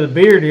benefit of the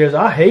beard is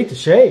I hate to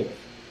shave.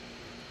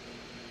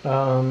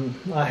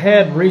 I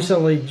had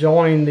recently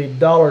joined the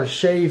Dollar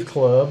Shave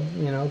Club,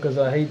 you know, because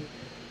I hate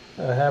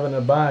having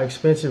to buy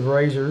expensive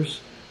razors.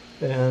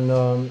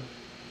 And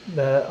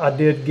that I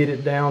did get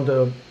it down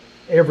to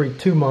every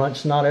 2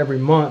 months, not every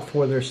month,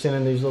 where they're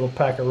sending these little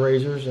pack of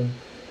razors. And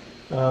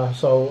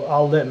so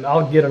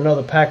I'll get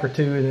another pack or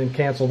two and then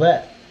cancel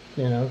that,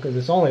 you know, because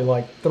it's only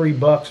like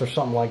 $3 or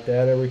something like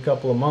that every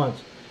couple of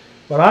months.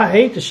 But I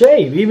hate to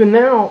shave. Even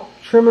now,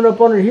 trimming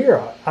up under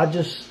here, I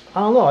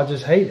don't know. I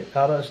just hate it.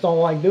 I just don't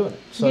like doing it.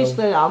 So, just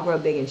let it all grow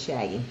big and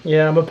shaggy.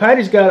 Yeah, but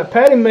Patty's got it.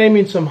 Patty made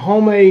me some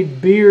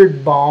homemade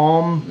beard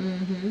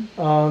balm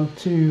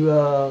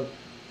to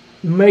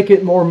make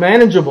it more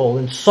manageable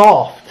and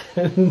soft.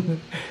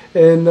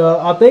 and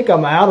I think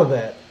I'm out of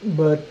that.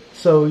 But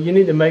so you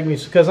need to make me,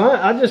 because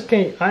I just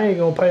can't. I ain't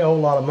gonna pay a whole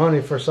lot of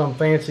money for some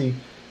fancy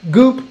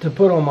goop to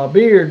put on my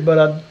beard.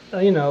 But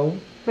you know.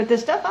 But the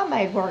stuff I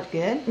made worked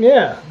good.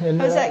 Yeah. And,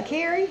 was that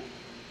Carrie?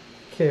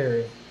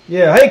 Carrie.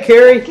 Yeah. Hey,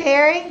 Carrie.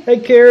 Carrie.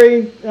 Hey,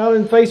 Carrie. Out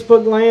in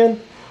Facebook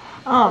land.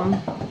 All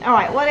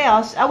right. What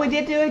else? Oh, we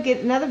did get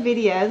another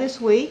video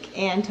this week,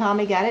 and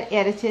Tommy got it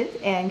edited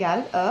and got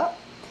it up.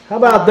 How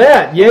about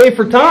that? Yay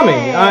for Tommy!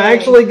 Yay. I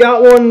actually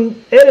got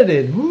one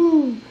edited.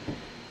 Woo!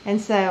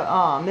 And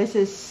so this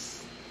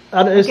is.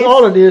 It's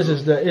all it is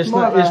it's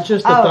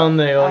just a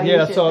thumbnail.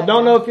 Yeah. So I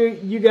don't know if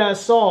you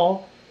guys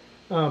saw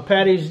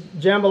Patty's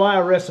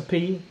jambalaya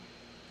recipe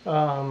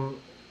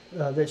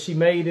that she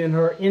made in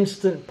her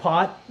Instant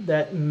Pot,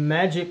 that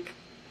magic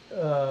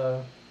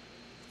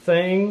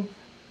thing.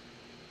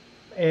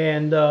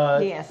 And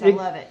yes, I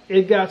love it.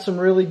 It got some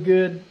really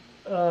good,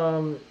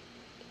 what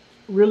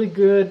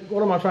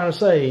am I trying to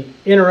say?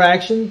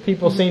 Interaction.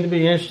 People seem to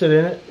be interested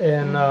in it,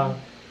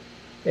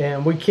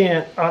 and we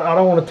can't. I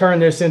don't want to turn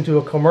this into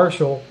a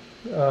commercial,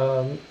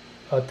 a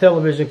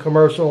television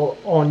commercial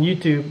on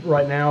YouTube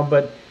right now.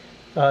 But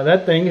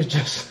that thing is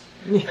just.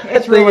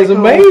 That thing is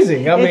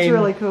amazing. I mean, it's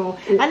really cool.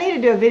 I need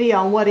to do a video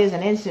on what is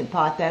an Instant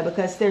Pot, though,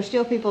 because there's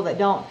still people that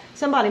don't.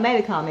 Somebody made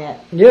a comment.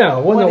 Yeah,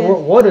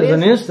 what is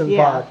an Instant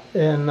Pot?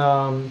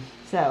 And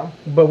so.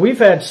 But we've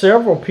had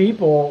several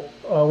people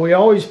we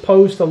always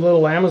post a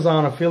little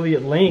Amazon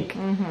affiliate link.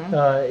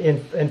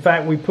 In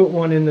fact, we put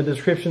one in the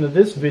description of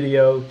this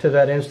video to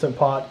that Instant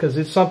Pot because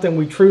it's something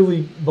we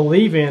truly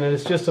believe in, and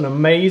it's just an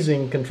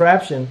amazing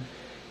contraption.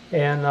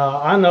 And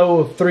I know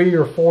of 3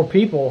 or 4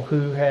 people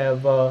who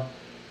have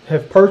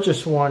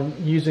purchased one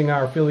using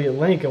our affiliate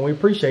link, and we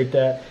appreciate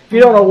that. If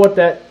you don't know what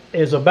that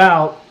is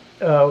about,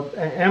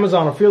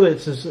 Amazon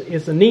affiliates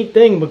is a neat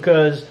thing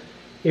because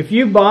if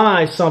you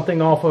buy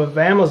something off of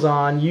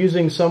Amazon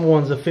using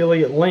someone's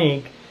affiliate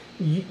link,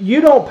 you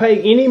don't pay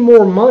any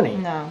more money.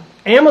 No.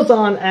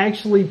 Amazon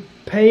actually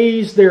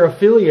pays their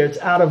affiliates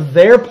out of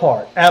their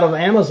part, out of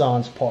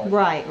Amazon's part.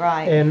 Right,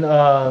 right.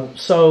 And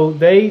so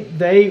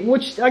they,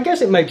 which I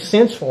guess it makes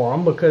sense for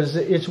them because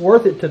it's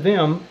worth it to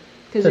them.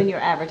 Because then you're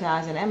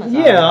advertising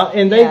Amazon. Yeah,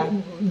 and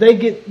they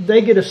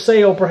get a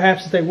sale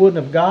perhaps that they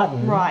wouldn't have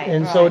gotten. Right,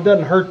 and so it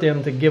doesn't hurt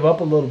them to give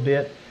up a little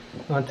bit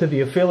to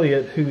the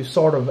affiliate who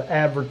sort of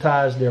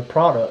advertised their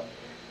product.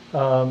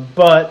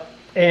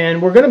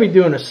 And we're going to be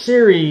doing a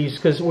series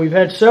because we've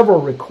had several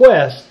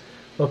requests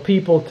of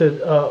people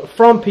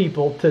from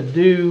people to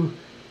do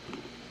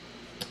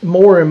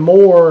more and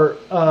more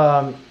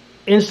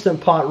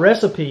Instant Pot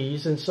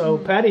recipes. And so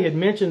Patty had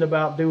mentioned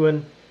about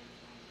doing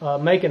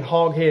making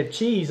hog head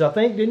cheese, I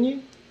think, didn't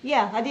you?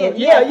 Yeah, I did.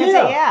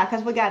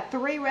 Because we got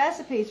 3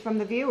 recipes from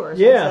the viewers.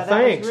 Yeah, so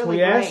thanks. Really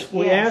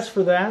we asked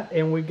for that,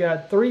 and we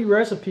got 3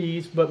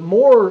 recipes, but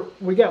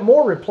we got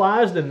more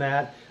replies than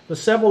that. But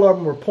several of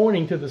them were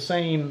pointing to the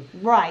same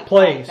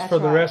place for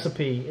the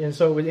recipe, and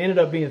so it ended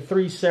up being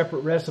 3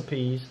 separate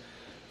recipes.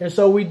 And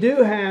so we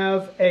do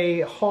have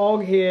a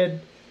hog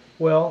head.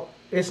 Well,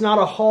 it's not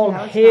a hog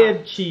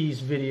head cheese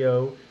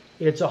video;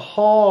 it's a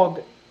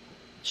hog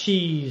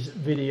cheese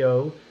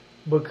video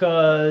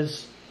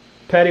because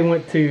Patty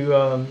went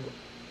to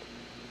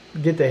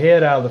get the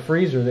head out of the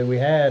freezer that we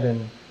had,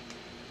 and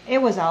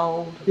it was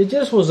old. It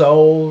just was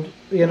old,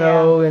 you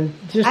know, and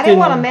just I didn't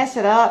want to mess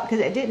it up because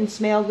it didn't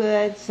smell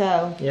good.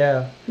 So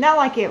not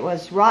like it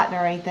was rotten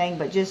or anything,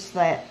 but just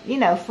that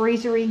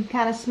freezery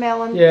kind of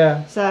smelling.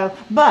 Yeah. So,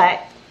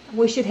 but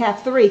we should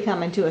have 3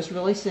 coming to us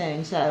really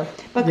soon. So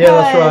because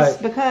that's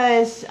right.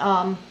 Because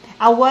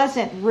I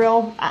wasn't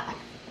real.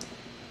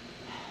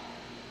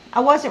 I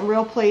wasn't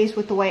real pleased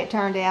with the way it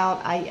turned out.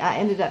 I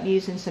ended up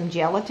using some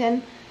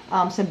gelatin,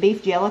 some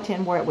beef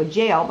gelatin where it would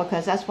gel,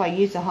 because that's why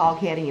you use the hog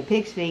head and your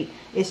pig's feet,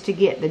 is to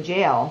get the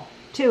gel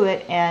to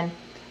it. And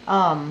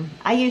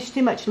I used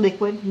too much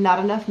liquid, not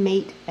enough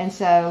meat, and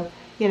so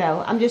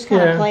I'm just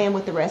kind of playing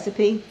with the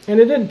recipe. And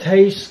it didn't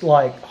taste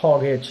like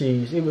hog head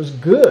cheese. It was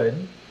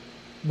good,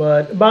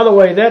 but by the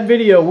way, that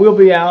video will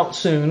be out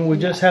soon. We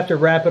just have to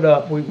wrap it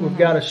up. We've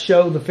got to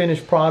show the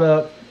finished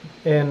product.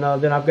 And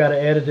then I've got to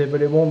edit it,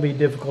 but it won't be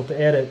difficult to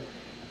edit.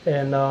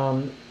 And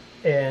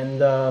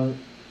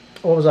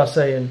what was I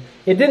saying?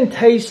 It didn't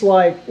taste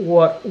like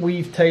what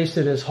we've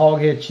tasted as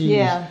hog head cheese.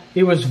 Yeah.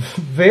 It was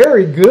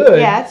very good.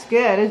 Yeah, it's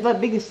good.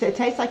 It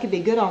tastes like it'd be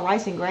good on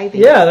rice and gravy.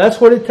 Yeah,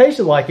 that's what it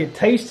tasted like. It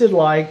tasted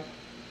like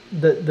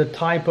it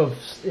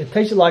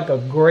tasted like a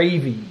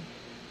gravy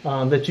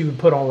that you would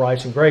put on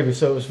rice and gravy.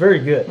 So it was very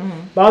good.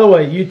 By the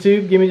way,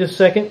 YouTube, give me just a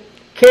second.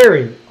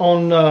 Carrie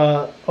on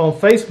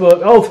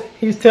Facebook. Oh,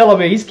 he's telling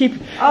me he's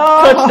keeping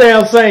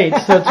touchdown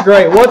Saints. That's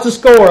great. What's the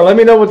score? Let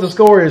me know what the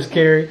score is,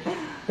 Carrie.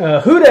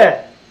 Who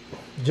dat?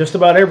 Just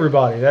about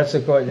everybody. That's the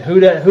question.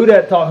 Who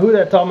dat talking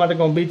about they're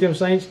going to beat them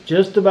Saints?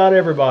 Just about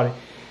everybody.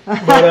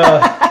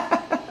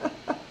 But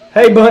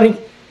hey, Bunny.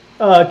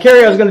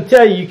 Carrie, I was going to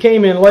tell you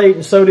came in late,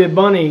 and so did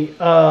Bunny.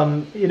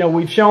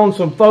 We've shown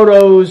some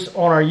photos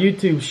on our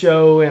YouTube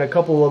show and a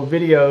couple of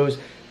videos.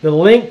 The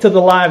link to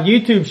the live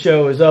YouTube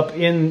show is up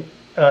in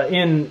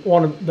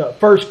one of the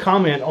first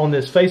comment on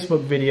this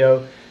Facebook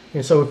video,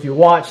 and so if you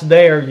watch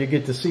there, you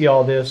get to see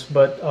all this.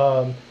 But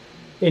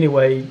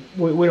anyway,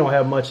 we don't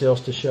have much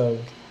else to show.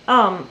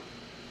 Let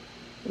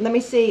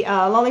me see.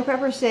 Lonely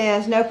Prepper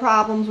says no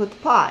problems with the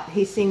pot.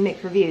 He's seen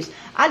mixed reviews.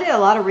 I did a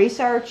lot of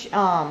research,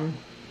 and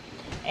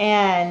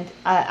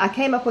I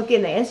came up with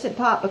getting the Instant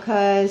Pot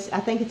because I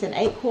think it's an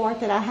 8-quart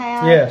that I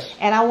have. Yes.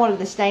 And I wanted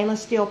the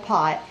stainless steel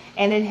pot,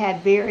 and it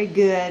had very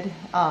good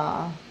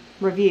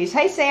reviews.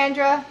 Hey,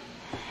 Sandra.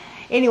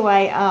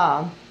 Anyway,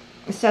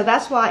 so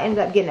that's why I ended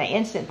up getting an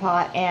Instant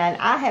Pot, and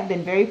I have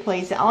been very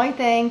pleased. The only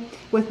thing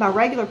with my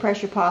regular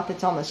pressure pot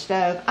that's on the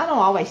stove, I don't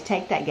always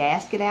take that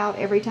gasket out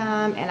every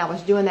time, and I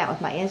was doing that with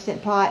my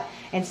Instant Pot,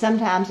 and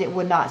sometimes it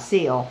would not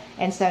seal.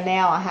 And so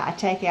now I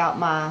take out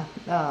my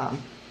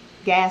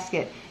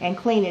gasket and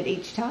clean it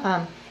each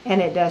time,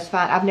 and it does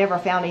fine. I've never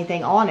found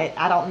anything on it.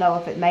 I don't know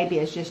if it maybe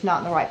is just not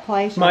in the right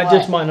place. Might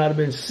not have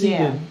been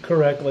seated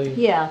correctly.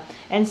 Yeah.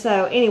 And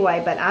so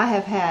anyway, but I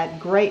have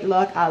had great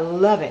luck. I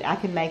love it. I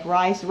can make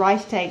rice.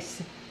 Rice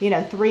takes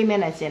 3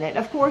 minutes in it.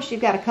 Of course, you've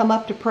got to come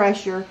up to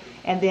pressure,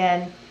 and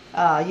then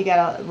you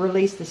got to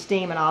release the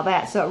steam and all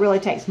that. So it really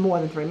takes more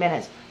than 3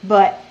 minutes.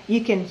 But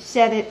you can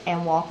set it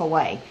and walk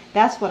away.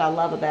 That's what I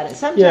love about it.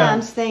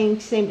 Sometimes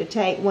things seem to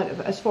take,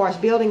 as far as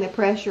building the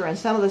pressure and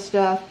some of the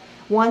stuff,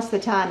 once the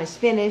time is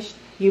finished,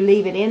 you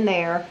leave it in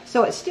there.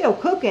 So it's still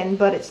cooking,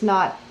 but it's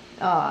not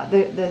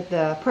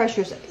the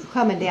pressure's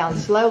coming down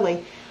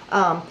slowly.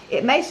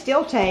 It may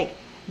still take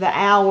the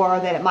hour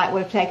that it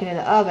would have taken in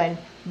the oven,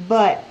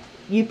 but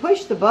you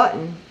push the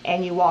button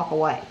and you walk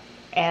away.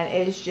 And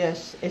it's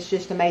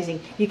just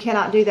amazing. You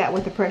cannot do that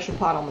with the pressure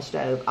pot on the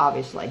stove,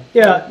 obviously.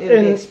 Yeah,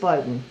 it'll be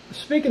exploding.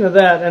 Speaking of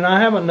that, and I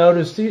haven't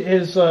noticed,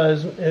 is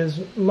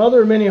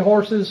Mother of Many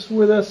Horses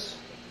with us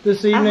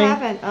this evening? I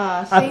haven't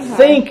seen her. I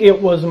think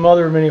it was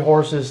Mother of Many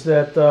Horses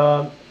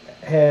that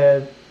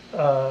had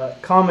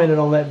commented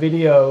on that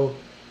video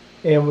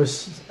and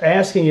was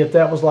asking if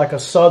that was like a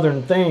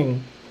Southern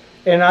thing.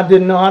 And I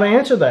didn't know how to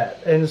answer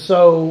that. And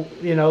so,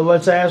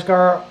 let's ask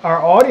our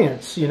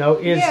audience,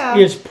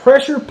 is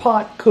pressure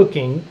pot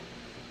cooking,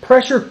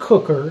 pressure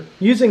cooker,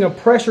 using a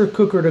pressure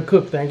cooker to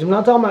cook things. I'm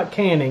not talking about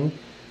canning.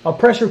 A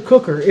pressure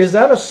cooker, is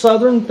that a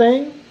Southern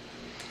thing?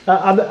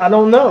 I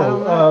don't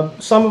know.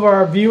 Some of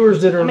our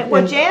viewers that are...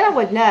 Jana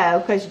would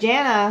know, because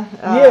Jana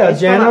is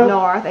from up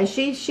north, and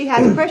she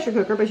has a pressure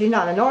cooker, but she's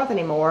not in the north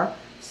anymore.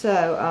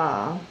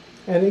 So...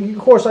 And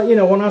of course,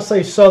 when I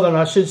say Southern,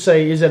 I should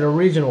say, is it a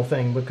regional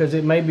thing? Because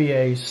it may be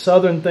a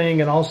Southern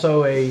thing and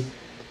also a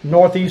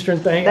Northeastern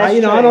thing. I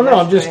don't know.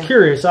 I'm just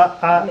curious.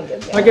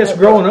 I guess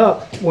growing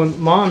up, when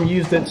Mom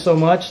used it so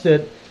much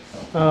that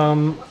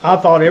I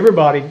thought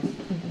everybody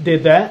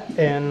did that.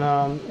 And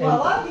a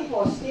lot of people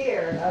are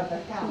scared of the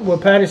house. Well,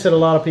 Patty said a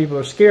lot of people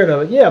are scared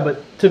of it. Yeah,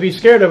 but to be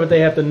scared of it, they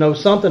have to know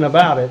something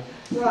about it.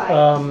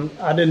 Right.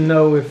 I didn't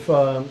know if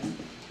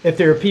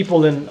there are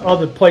people in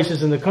other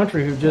places in the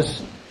country who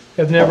just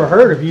have never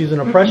heard of using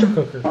a pressure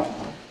cooker.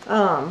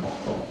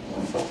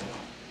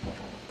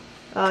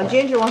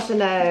 Ginger wants to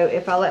know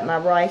if I let my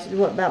rice.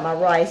 What about my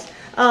rice?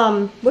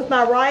 With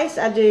my rice,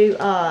 I do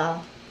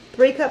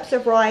 3 cups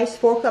of rice,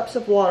 4 cups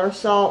of water,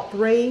 salt,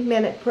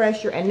 3-minute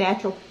pressure, and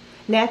natural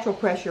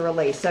pressure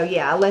release. So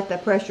yeah, I let the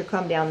pressure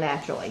come down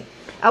naturally.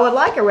 I would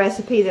like a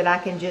recipe that I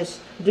can just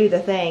do the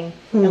thing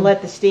and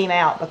let the steam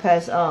out,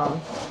 because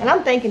and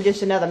I'm thinking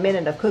just another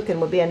minute of cooking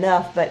would be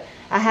enough, but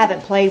I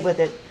haven't played with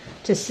it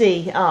to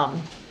see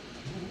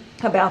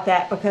about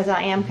that, because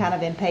I am kind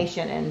of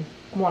impatient and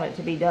want it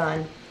to be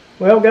done.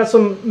 Well, we got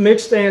some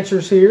mixed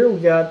answers here. We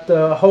got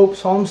Hope's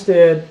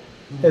Homestead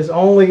has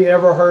only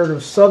ever heard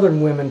of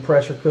Southern women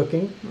pressure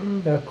cooking.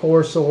 And of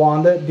course,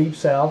 Wanda at Deep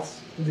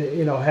South,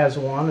 has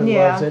one and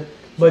loves it.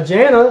 But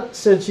Jana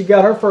said she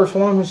got her first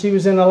one when she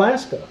was in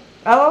Alaska.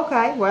 Oh,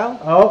 okay. Well.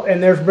 Oh,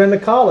 and there's Brenda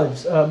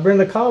Collins.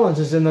 Brenda Collins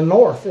is in the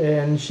north,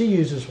 and she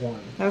uses one.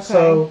 Okay.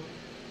 So,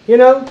 I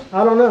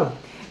don't know.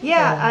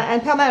 Yeah,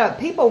 and Palmetto,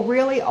 people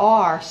really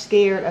are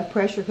scared of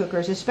pressure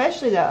cookers,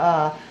 especially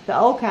the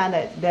old kind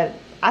that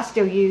I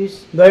still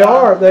use. They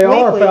are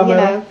weekly,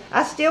 Palmetto.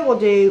 I still will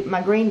do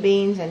my green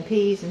beans and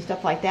peas and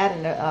stuff like that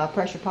in the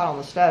pressure pot on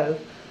the stove.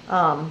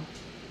 But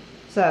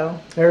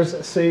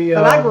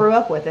I grew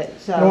up with it.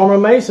 So Norma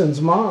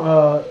Mason's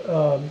mom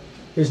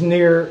is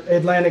near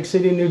Atlantic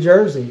City, New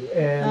Jersey,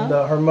 and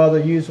her mother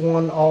used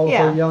one all of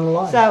her young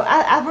life. So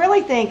I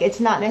really think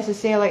it's not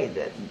necessarily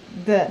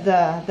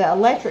the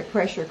electric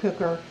pressure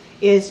cooker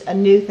is a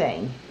new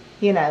thing,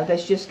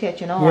 that's just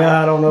catching on.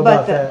 Yeah, I don't know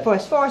about that. But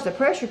as far as the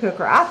pressure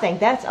cooker, I think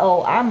that's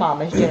old, our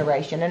mama's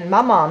generation. And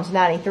my mom's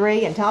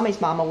 93, and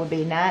Tommy's mama would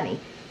be 90.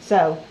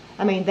 So,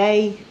 I mean,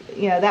 they,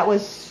 that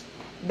was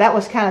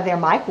kind of their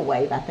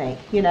microwave, I think.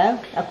 A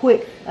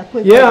quick.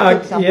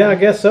 Yeah, I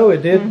guess so.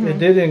 It did.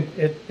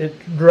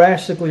 It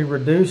drastically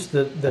reduced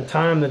the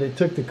time that it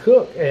took to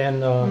cook.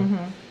 And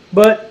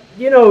but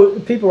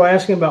people are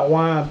asking about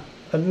why.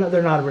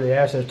 They're not really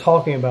asking. They're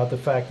talking about the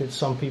fact that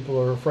some people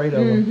are afraid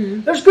of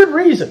them. There's good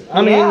reason.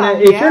 I mean,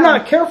 if you're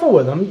not careful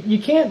with them, you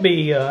can't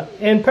be.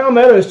 And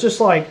Palmetto is just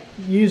like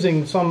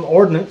using some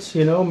ordnance.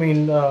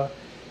 Firearms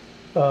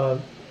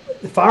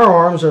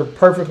are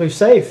perfectly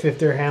safe if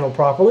they're handled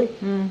properly.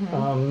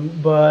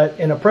 But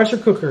a pressure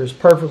cooker is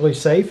perfectly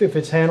safe if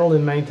it's handled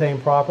and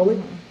maintained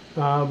properly.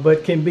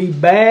 But can be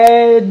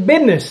bad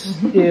business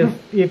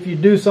if you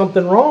do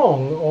something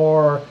wrong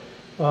or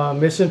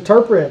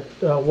misinterpret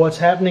what's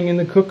happening in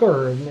the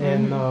cooker,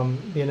 and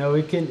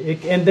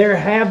and there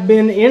have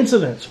been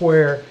incidents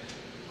where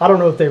I don't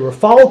know if they were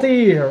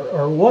faulty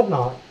or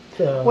whatnot.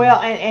 Well,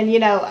 and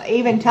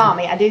even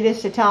Tommy, I do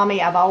this to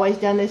Tommy. I've always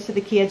done this to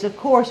the kids. Of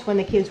course, when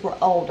the kids were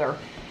older,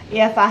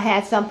 if I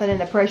had something in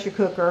the pressure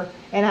cooker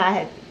and I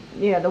had,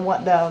 the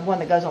one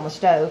that goes on the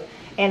stove,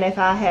 and if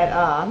I had,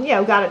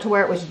 got it to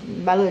where it was,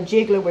 my little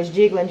jiggler was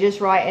jiggling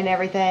just right and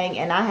everything,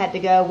 and I had to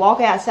go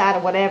walk outside or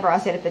whatever, I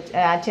said,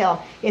 I'd tell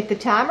them, if the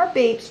timer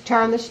beeps,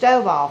 turn the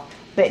stove off,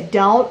 but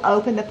don't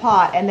open the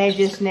pot. And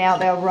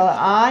they'll run,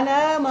 I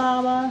know,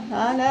 Mama,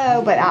 I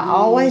know. But I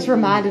always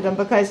reminded them,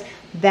 because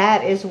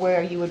that is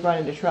where you would run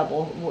into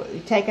trouble,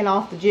 taking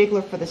off the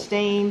jiggler for the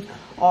steam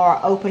or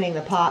opening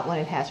the pot when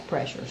it has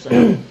pressure.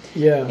 So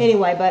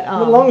anyway, but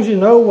as long as you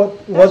know what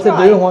to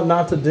do and what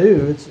not to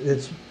do,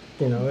 it's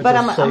but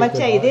I'm going to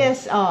tell you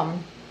this.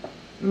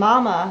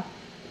 Mama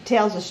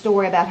tells a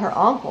story about her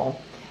uncle.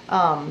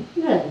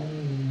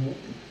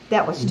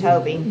 That was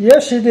Toby.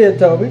 Yes, she did,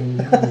 Toby.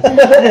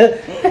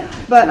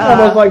 But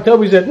almost like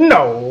Toby said,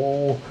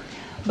 no.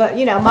 But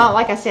you know, Mom,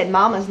 like I said,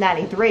 Mama's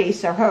 93,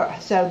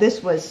 so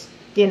this was,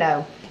 you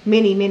know,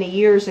 many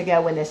years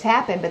ago when this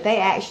happened. But they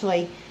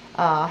actually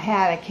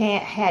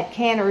had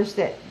canners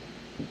that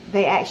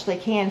they actually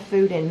canned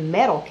food in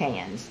metal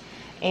cans,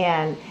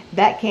 and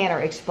that canner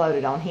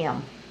exploded on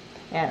him.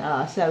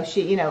 And so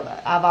she, you know,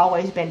 I've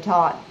always been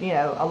taught, you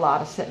know, a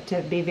lot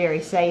to be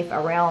very safe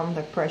around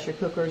the pressure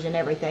cookers and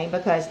everything,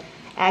 because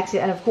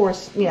accident. And of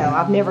course, you know,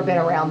 I've never been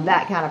around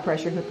that kind of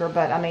pressure cooker,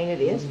 but I mean, it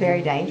is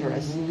very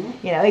dangerous.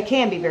 You know, it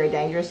can be very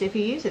dangerous if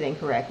you use it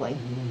incorrectly.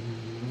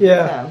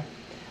 Yeah. So,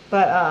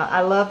 but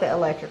I love the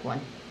electric one.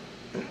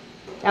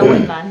 I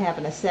wouldn't mind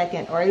having a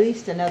second, or at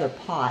least another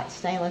pot,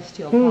 stainless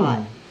steel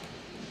pot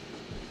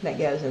that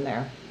goes in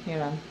there. You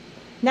know.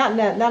 Not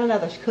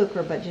another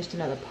cooker, but just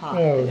another pot.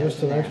 Oh,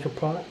 just an extra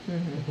pot?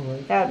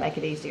 Right. That would make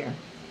it easier.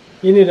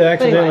 You need to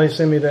accidentally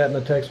send me that in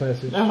a text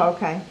message. Oh,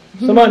 okay.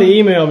 Somebody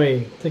email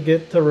me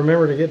to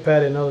remember to get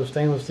Patty another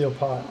stainless steel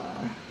pot.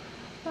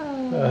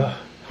 All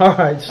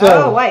right,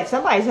 so. Oh, wait.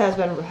 Somebody's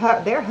husband,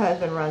 their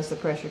husband runs the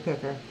pressure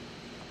cooker.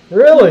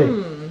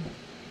 Really?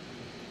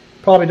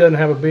 Probably doesn't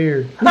have a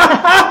beard.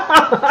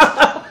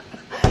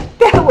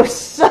 That was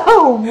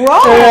so wrong.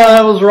 Yeah,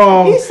 that was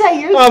wrong. You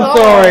say you're I'm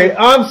sorry.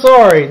 I'm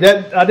sorry.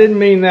 That I didn't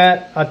mean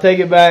that. I take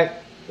it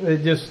back.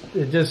 It just.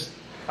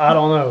 I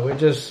don't know.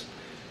 It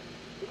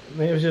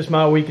was just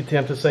my weak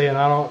attempt to say, and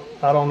I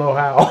don't know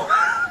how.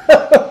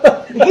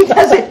 He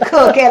doesn't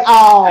cook at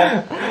all.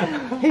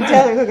 He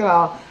doesn't cook at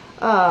all.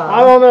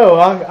 I don't know.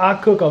 I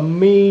cook a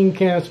mean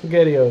can of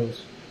SpaghettiOs.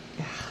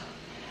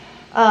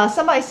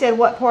 Somebody said,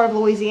 what part of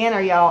Louisiana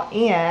are y'all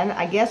in?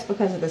 I guess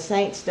because of the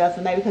Saints stuff,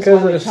 and maybe because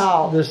of we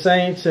talk. The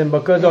Saints, and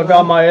because I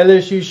got my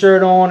LSU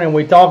shirt on, and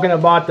we're talking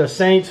about the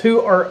Saints,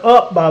 who are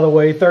up, by the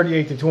way,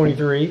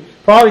 38-23.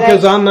 Probably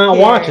because I'm not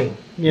watching.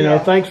 You know,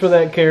 thanks for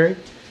that, Carrie.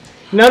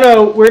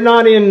 No, we're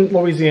not in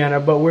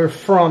Louisiana, but we're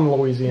from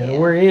Louisiana. Yeah.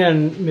 We're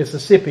in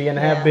Mississippi and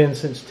have been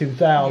since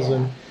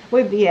 2000.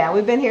 Yeah.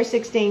 We've been here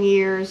 16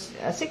 years,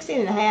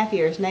 16 and a half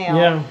years now.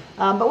 Yeah.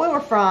 But we were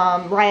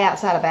from right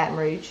outside of Baton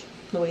Rouge,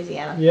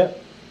 Louisiana.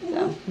 Yep.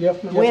 So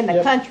we're in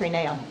the country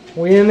now.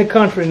 We're in the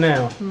country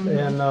now.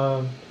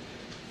 And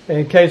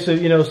in case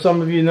of, you know,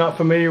 some of you not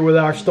familiar with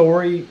our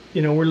story,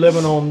 you know, we're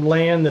living on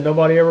land that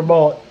nobody ever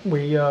bought.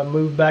 We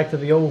moved back to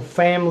the old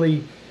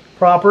family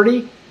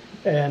property,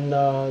 and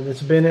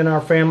it's been in our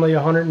family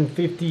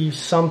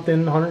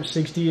 150-something,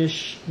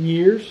 160-ish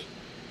years,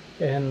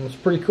 and it's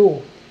pretty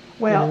cool.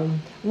 Well,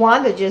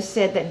 Wanda just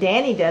said that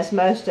Danny does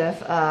most of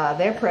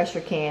their pressure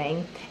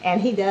canning,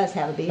 and he does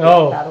have a beard,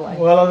 by the way.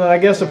 Well, I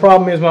guess the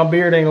problem is my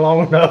beard ain't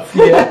long enough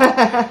yet.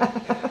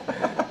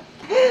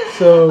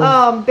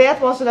 So, Beth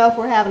wants to know if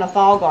we're having a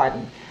fall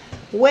garden.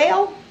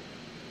 Well,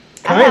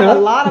 kinda. I have a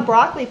lot of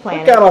broccoli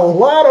planted. We got a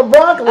lot of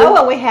broccoli.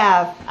 Oh, and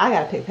I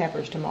got to pick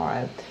peppers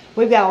tomorrow.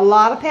 We've got a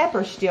lot of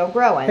peppers still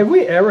growing. Have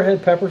we ever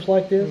had peppers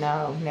like this?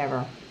 No,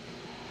 never.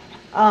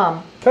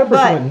 Peppers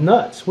went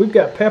nuts. We've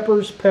got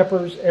peppers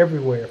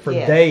everywhere for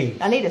days.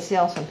 I need to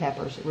sell some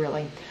peppers,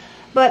 really.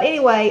 But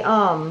anyway,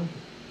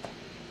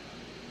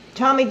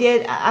 Tommy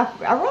did. I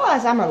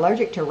realized I'm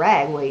allergic to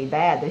ragweed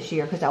bad this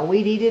year because I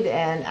weed eated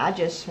and I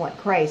just went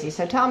crazy.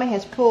 So Tommy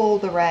has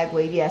pulled the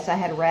ragweed. Yes, I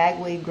had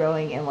ragweed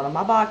growing in one of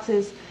my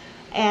boxes,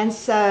 and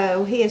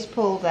so he has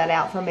pulled that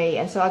out for me.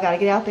 And so I got to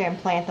get out there and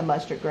plant the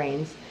mustard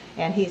greens.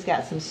 And he's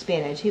got some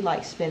spinach. He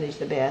likes spinach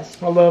the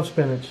best. I love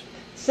spinach.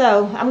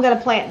 So I'm going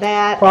to plant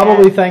that.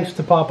 Probably thanks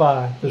to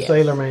Popeye, the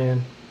sailor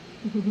man.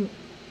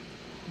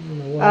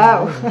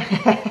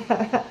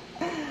 Oh.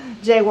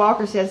 Jay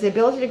Walker says, the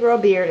ability to grow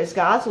a beard is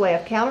God's way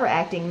of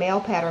counteracting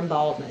male pattern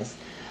baldness.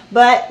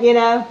 But, you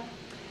know,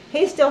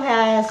 he still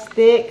has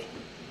thick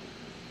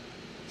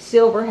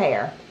silver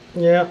hair.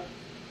 Yeah.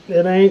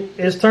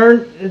 It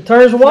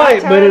turns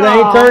white, but it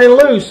ain't turning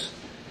loose.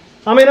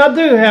 I mean, I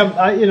do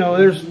have, you know,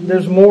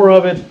 there's more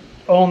of it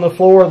on the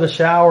floor of the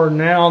shower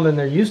now than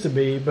there used to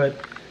be, but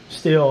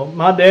still,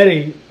 my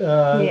daddy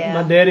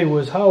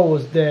was, how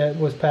old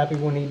was Pappy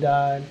when he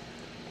died?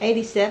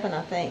 87,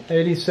 I think.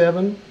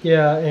 87,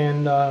 yeah,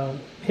 and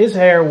his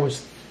hair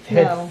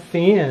had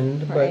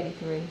thinned, but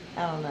 83,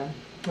 I don't know.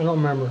 I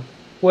don't remember.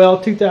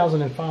 Well,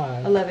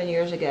 2005. 11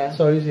 years ago.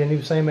 So he was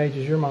the same age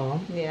as your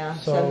mom. Yeah,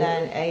 so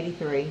then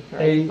 83 or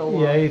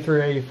 84. Yeah,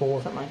 83,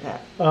 84. Something like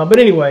that. But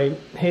anyway,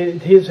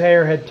 his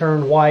hair had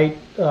turned white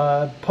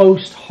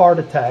post-heart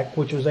attack,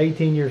 which was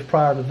 18 years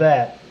prior to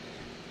that.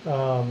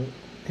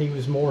 He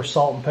was more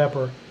salt and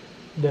pepper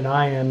than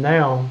I am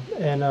now.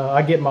 And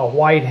I get my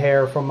white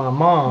hair from my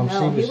mom.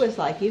 No, he was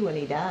like you when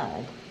he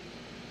died.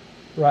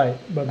 Right,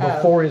 but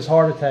before his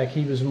heart attack,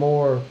 he was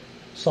more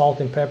salt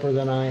and pepper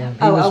than I am.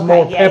 He was okay.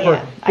 More pepper.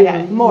 Yeah. I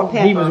got more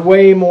pepper. He was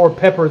way more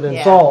pepper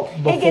than salt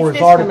before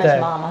his heart attack.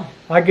 His mama.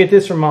 I get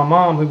this from my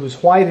mom, who was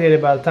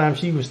white-headed by the time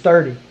she was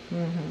 30.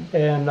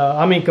 And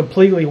I mean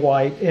completely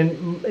white.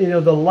 And, you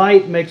know, the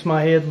light makes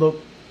my head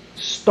look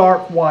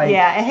stark white.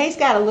 Yeah, and he's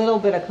got a little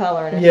bit of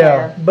color in his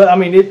hair. But I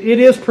mean, it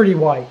is pretty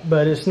white,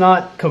 but it's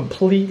not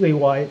completely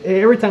white.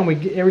 Every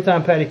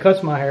time Patty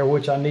cuts my hair,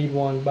 which I need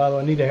one, by the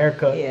way, I need a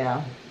haircut.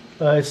 Yeah.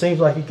 It seems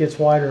like it gets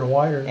whiter and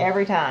whiter.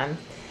 Every time.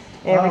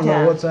 I don't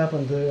know what's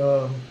happened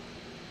to...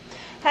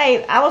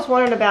 Hey, I was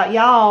wondering about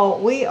y'all.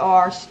 We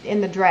are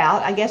in the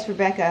drought. I guess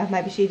Rebecca,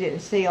 maybe she didn't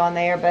see on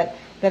there, but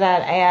that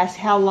I'd ask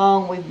how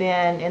long we've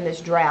been in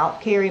this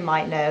drought. Kerry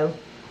might know.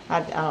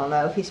 I don't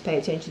know if he's paid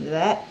attention to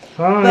that.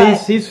 I don't know.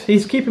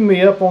 He's keeping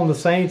me up on the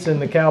Saints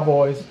and the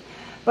Cowboys.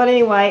 But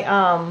anyway,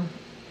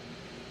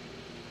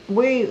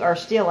 we are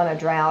still in a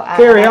drought.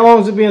 Kerry, how long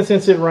has it been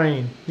since it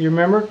rained? Do you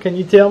remember? Can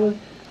you tell me?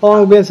 How long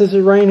has it been since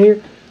it rained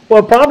here?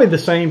 Well, probably the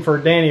same for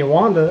Danny and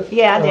Wanda.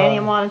 Yeah, Danny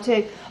and Wanda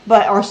too,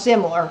 or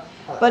similar.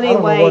 But anyway, I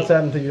don't know what's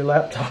happened to your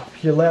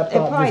laptop. Your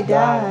laptop it probably just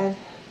died. died.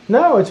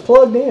 No, it's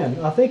plugged in.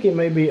 I think it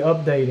may be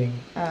updating.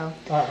 Oh.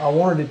 I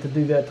wanted it to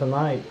do that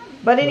tonight.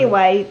 But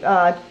anyway,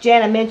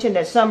 Jana mentioned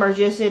that summer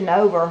just isn't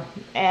over,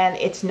 and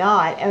it's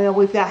not. I mean,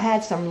 we've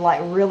had some like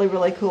really,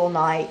 really cool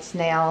nights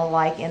now,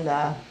 like in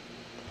the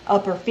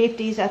upper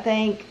 50s, I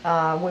think.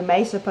 We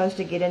may supposed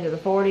to get into the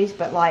 40s,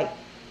 but like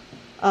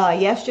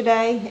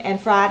yesterday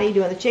and Friday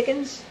doing the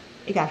chickens,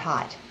 it got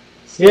hot.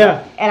 So,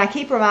 yeah. And I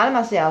keep reminding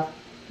myself,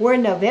 we're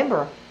in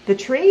November. The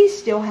trees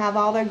still have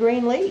all their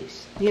green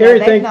leaves. Kerry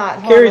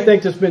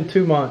thinks it's been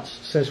 2 months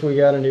since we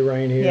got any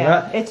rain here.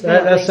 Yeah,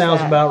 that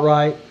sounds about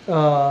right.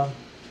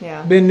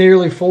 Yeah. Been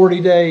nearly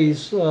 40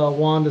 days,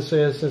 Wanda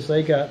says, since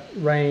they got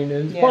rain.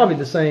 And it's probably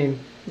the same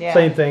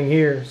thing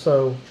here.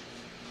 So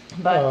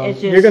but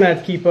it's just, you're going to have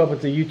to keep up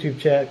with the YouTube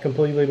chat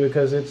completely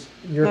because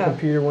your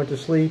computer went to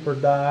sleep or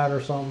died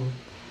or something.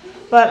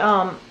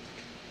 But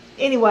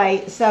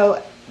anyway,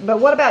 but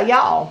what about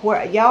y'all?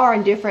 Y'all are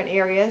in different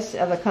areas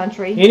of the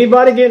country.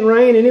 Anybody getting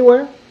rain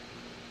anywhere?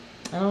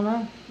 I don't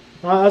know.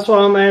 That's why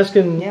I'm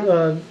asking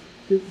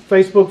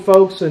Facebook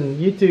folks and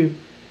YouTube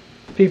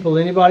people,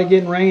 anybody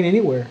getting rain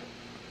anywhere?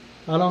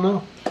 I don't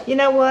know. You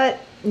know what?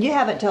 You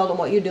haven't told them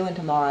what you're doing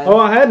tomorrow. Oh,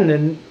 I hadn't.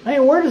 And hey,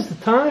 where does the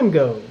time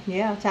go?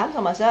 Yeah, time's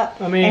almost up.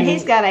 I mean, and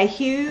he's got a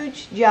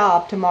huge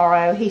job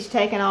tomorrow. He's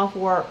taking off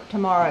work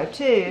tomorrow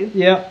too.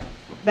 Yep.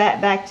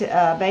 Back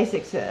to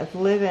basics of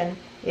living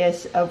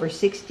is over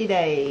 60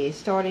 days.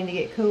 Starting to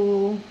get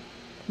cool.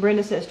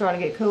 Brenda said it's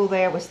starting to get cool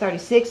there. It was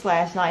 36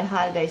 last night.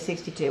 High today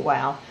 62.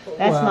 Wow,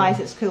 that's nice.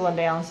 It's cooling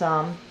down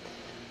some.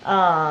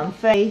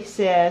 Faye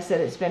says that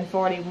it's been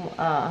 40.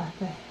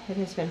 It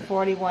has been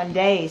 41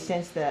 days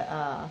since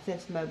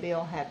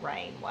Mobile had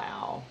rain.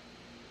 Wow.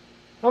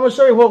 I'm gonna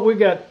show you what we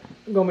got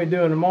gonna be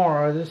doing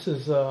tomorrow. This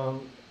is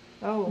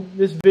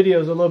this video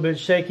is a little bit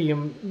shaky.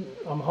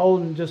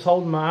 I'm just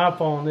holding my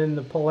iPhone in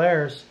the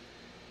Polaris,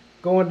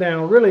 going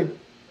down really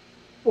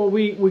what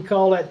we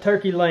call that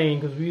turkey lane,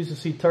 because we used to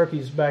see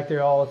turkeys back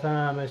there all the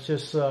time. It's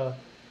just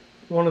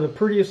one of the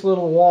prettiest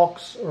little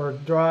walks or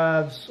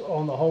drives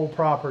on the whole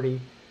property.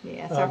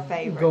 Yeah, it's our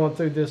favorite. Going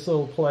through this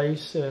little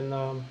place,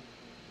 and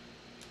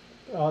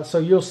so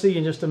you'll see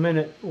in just a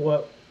minute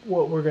what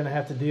we're going to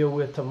have to deal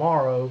with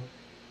tomorrow.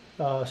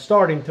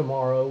 Starting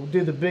tomorrow, we'll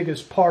do the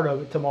biggest part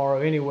of it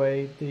tomorrow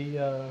anyway.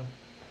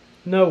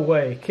 No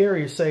way.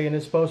 Kerry is saying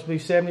it's supposed to be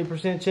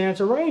 70% chance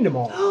of rain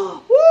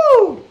tomorrow.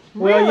 Woo!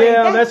 Well, really?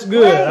 yeah, that's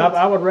good.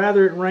 I would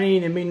rather it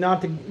rain and me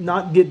not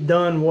get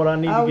done what I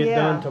need to get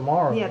done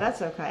tomorrow. Yeah,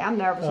 that's okay. I'm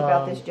nervous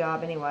about this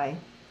job anyway.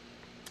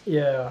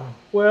 Yeah.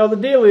 Well, the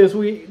deal is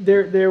we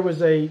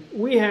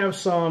have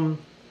some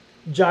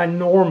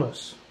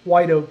ginormous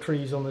white oak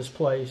trees on this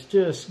place,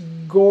 just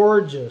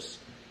gorgeous.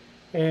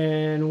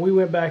 And we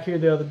went back here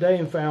the other day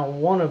and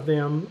found one of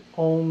them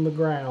on the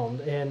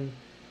ground, and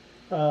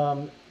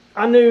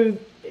I knew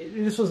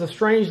this was a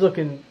strange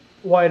looking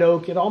white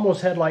oak. It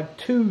almost had like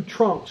two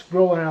trunks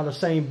growing out of the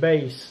same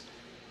base,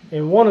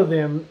 and one of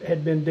them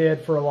had been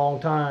dead for a long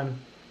time.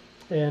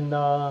 And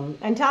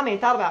Tommy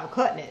had thought about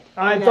cutting it.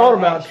 I had thought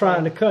about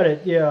trying to cut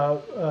it,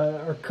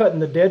 or cutting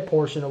the dead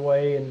portion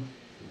away, and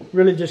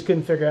really just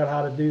couldn't figure out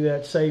how to do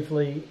that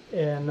safely.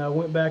 And I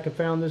went back and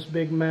found this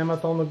big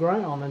mammoth on the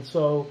ground, and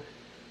so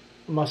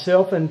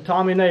myself and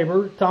Tommy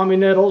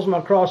Nettles,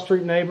 my cross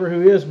street neighbor,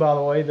 who is, by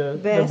the way, the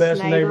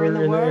best neighbor in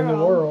the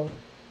world,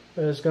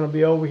 is going to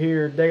be over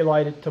here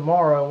daylighted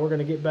tomorrow. We're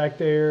going to get back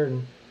there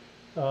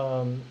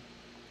and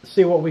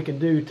see what we can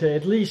do to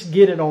at least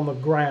get it on the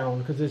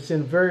ground, because it's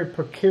in a very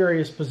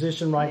precarious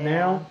position right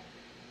now.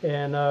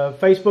 And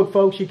Facebook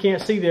folks, you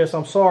can't see this.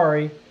 I'm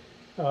sorry.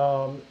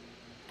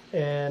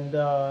 And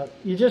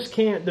you just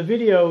can't. The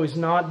video is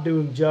not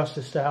doing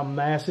justice to how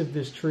massive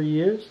this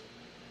tree is.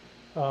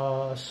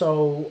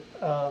 So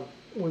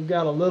we've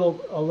got a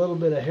little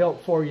bit of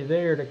help for you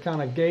there to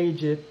kind of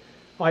gauge it.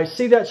 All right,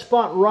 see that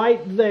spot right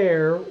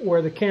there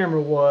where the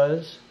camera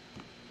was?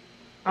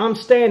 I'm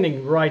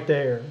standing right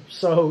there.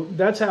 So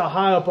that's how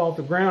high up off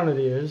the ground it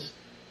is.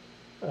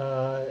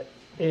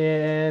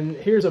 And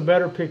here's a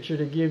better picture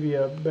to give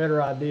you a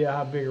better idea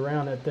how big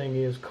around that thing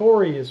is.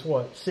 Corey is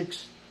what,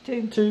 6'2"?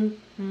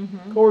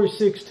 Mm-hmm. Corey's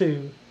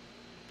 6'2",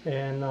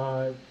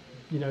 and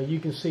you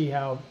can see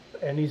how.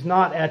 And he's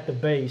not at the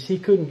base. He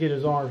couldn't get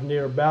his arms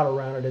near about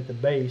around it at the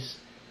base.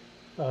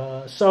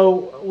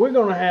 So we're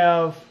going to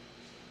have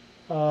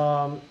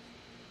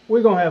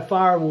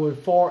firewood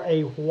for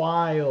a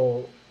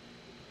while.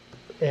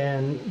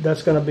 and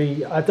that's going to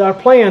be our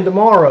plan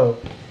tomorrow.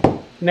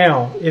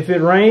 Now, if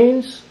it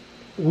rains,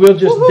 we'll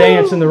just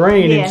dance in the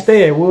rain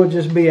instead. We'll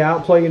just be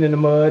out playing in the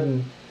mud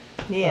and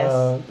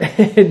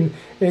and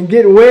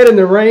getting wet in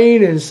the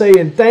rain and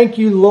saying, thank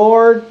you,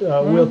 Lord.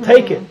 We'll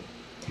take it.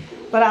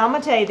 But I'm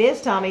going to tell you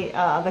this, Tommy.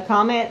 The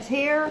comments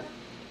here,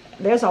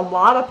 there's a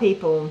lot of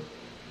people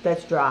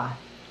that's dry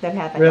that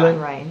haven't gotten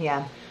rain.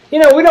 Yeah. You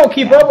know, we don't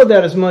keep up with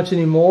that as much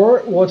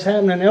anymore. What's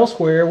happening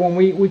elsewhere, when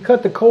we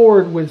cut the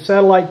cord with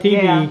satellite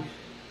TV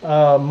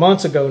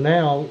months ago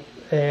now,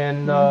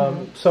 and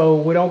so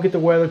we don't get the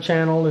Weather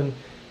Channel and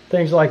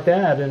things like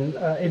that. And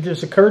it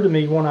just occurred to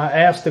me when I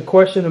asked the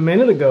question a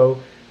minute ago,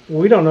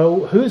 we don't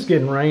know who's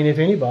getting rain, if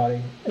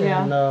anybody.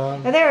 Yeah.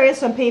 And there is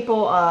some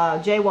people,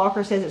 Jay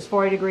Walker says it's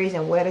 40 degrees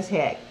and wet as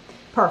heck.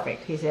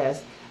 Perfect, he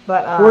says.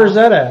 But where's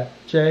that at,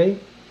 Jay?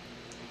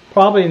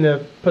 Probably in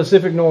the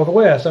Pacific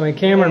Northwest. I mean,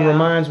 Cameron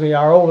reminds me,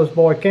 our oldest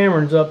boy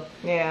Cameron's up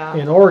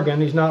in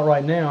Oregon. He's not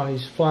right now.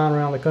 He's flying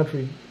around the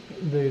country.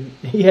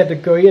 He had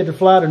to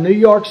fly to New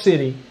York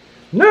City.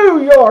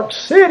 New York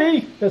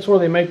City! That's where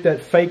they make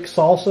that fake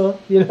salsa,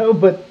 you know,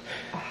 but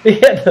they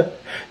had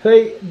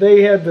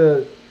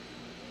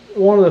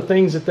one of the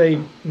things that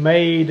they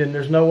made, and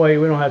there's no way,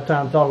 we don't have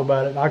time to talk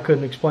about it, and I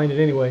couldn't explain it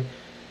anyway.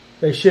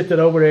 They shipped it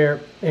over there,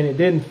 and it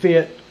didn't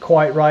fit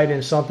quite right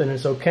in something, and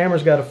so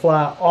Cameron's got to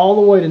fly all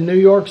the way to New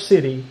York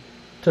City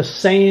to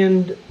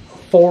sand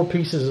 4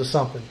 pieces of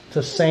something,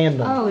 to sand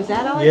them. Oh, is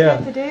that all he's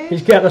got to do?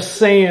 He's got to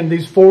sand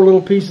these 4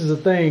 little pieces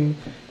of thing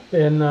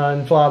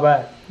and fly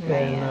back.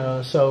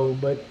 Man.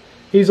 And but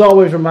he's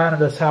always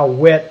reminded us how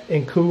wet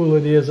and cool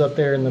it is up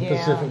there in the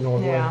Pacific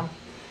Northwest. Yeah.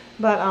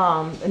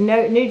 But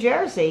New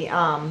Jersey,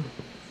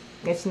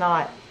 it's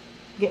not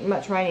getting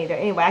much rain either.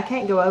 Anyway, I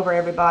can't go over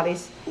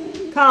everybody's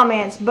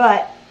comments,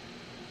 but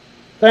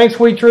thanks,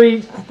 Sweet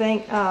Treat. I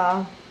think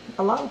a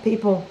lot of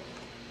people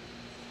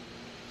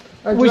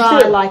are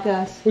dry like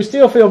us. We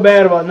still feel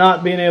bad about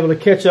not being able to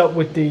catch up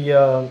with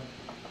the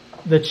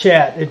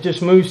chat. It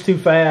just moves too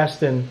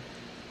fast, and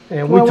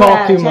we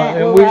talk too much.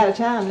 We're out of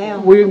time now.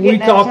 We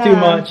talk too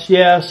much.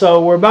 Yeah,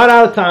 so we're about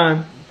out of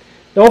time.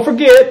 Don't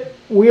forget,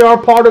 we are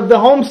part of the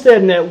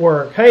Homestead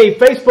Network. Hey,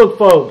 Facebook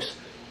folks,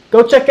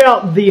 go check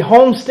out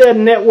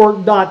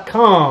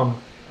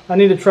thehomesteadnetwork.com. I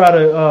need to try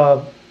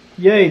to,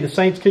 the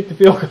Saints kicked the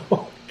field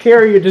goal.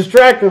 Carrie, you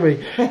distracted me.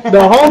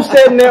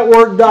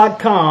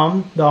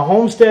 Thehomesteadnetwork.com.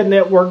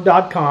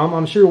 Thehomesteadnetwork.com.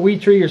 I'm sure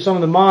WeTree or some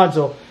of the mods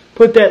will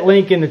put that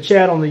link in the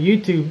chat on the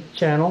YouTube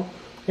channel.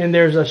 And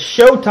there's a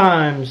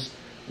Showtimes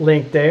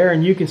link there,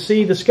 and you can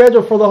see the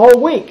schedule for the whole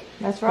week.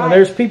 That's right.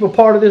 There's people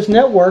part of this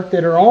network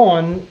that are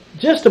on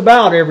just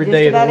about every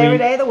day of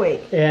the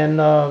week. And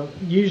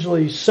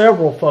usually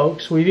several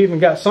folks. We've even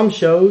got some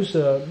shows.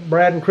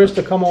 Brad and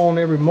Krista come on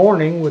every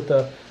morning with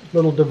a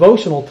little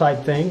devotional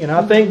type thing. And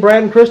I think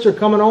Brad and Krista are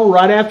coming on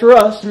right after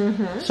us.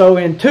 So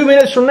in 2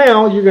 minutes from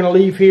now, you're going to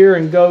leave here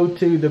and go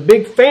to the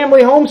Big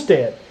Family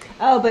Homestead.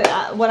 Oh,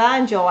 but what I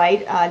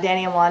enjoyed,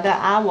 Danny and Wanda,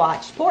 I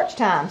watched Porch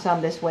Time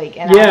some this week,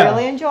 and I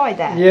really enjoyed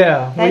that.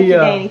 Yeah. Thank you,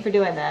 Danny, for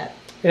doing that.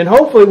 And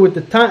hopefully with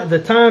the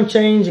time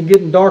change and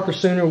getting darker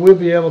sooner, we'll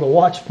be able to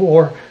watch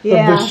more of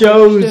the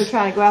shows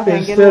trying to go out there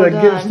instead of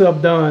getting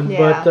stuff done.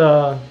 Yeah.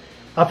 But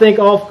I think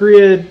Off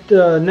Grid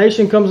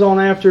Nation comes on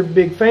after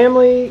Big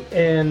Family,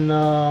 and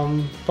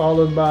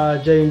followed by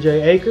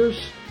J&J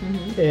Acres.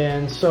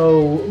 And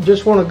so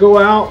just want to go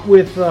out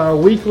with our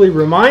weekly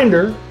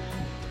reminder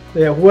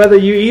that whether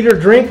you eat or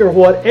drink or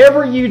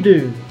whatever you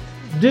do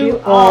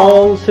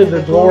all to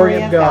the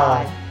glory of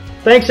God.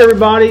 Thanks,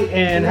 everybody,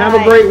 and have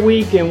a great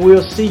week, and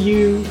we'll see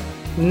you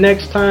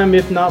next time,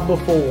 if not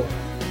before.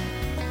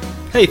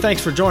 Hey,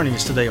 thanks for joining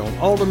us today on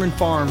Alderman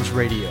Farms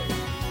Radio.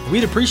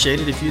 We'd appreciate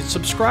it if you'd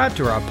subscribe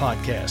to our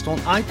podcast on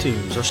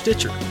iTunes or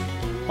Stitcher.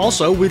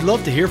 Also, we'd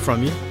love to hear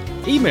from you.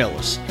 Email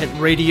us at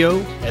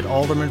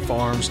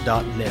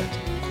radio@aldermanfarms.net.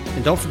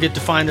 And don't forget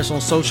to find us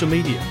on social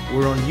media.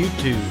 We're on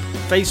YouTube,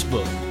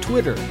 Facebook,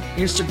 Twitter,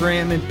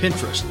 Instagram, and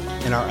Pinterest,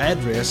 and our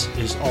address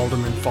is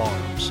Alderman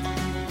Farms.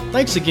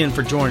 Thanks again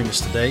for joining us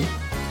today.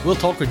 We'll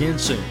talk again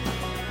soon.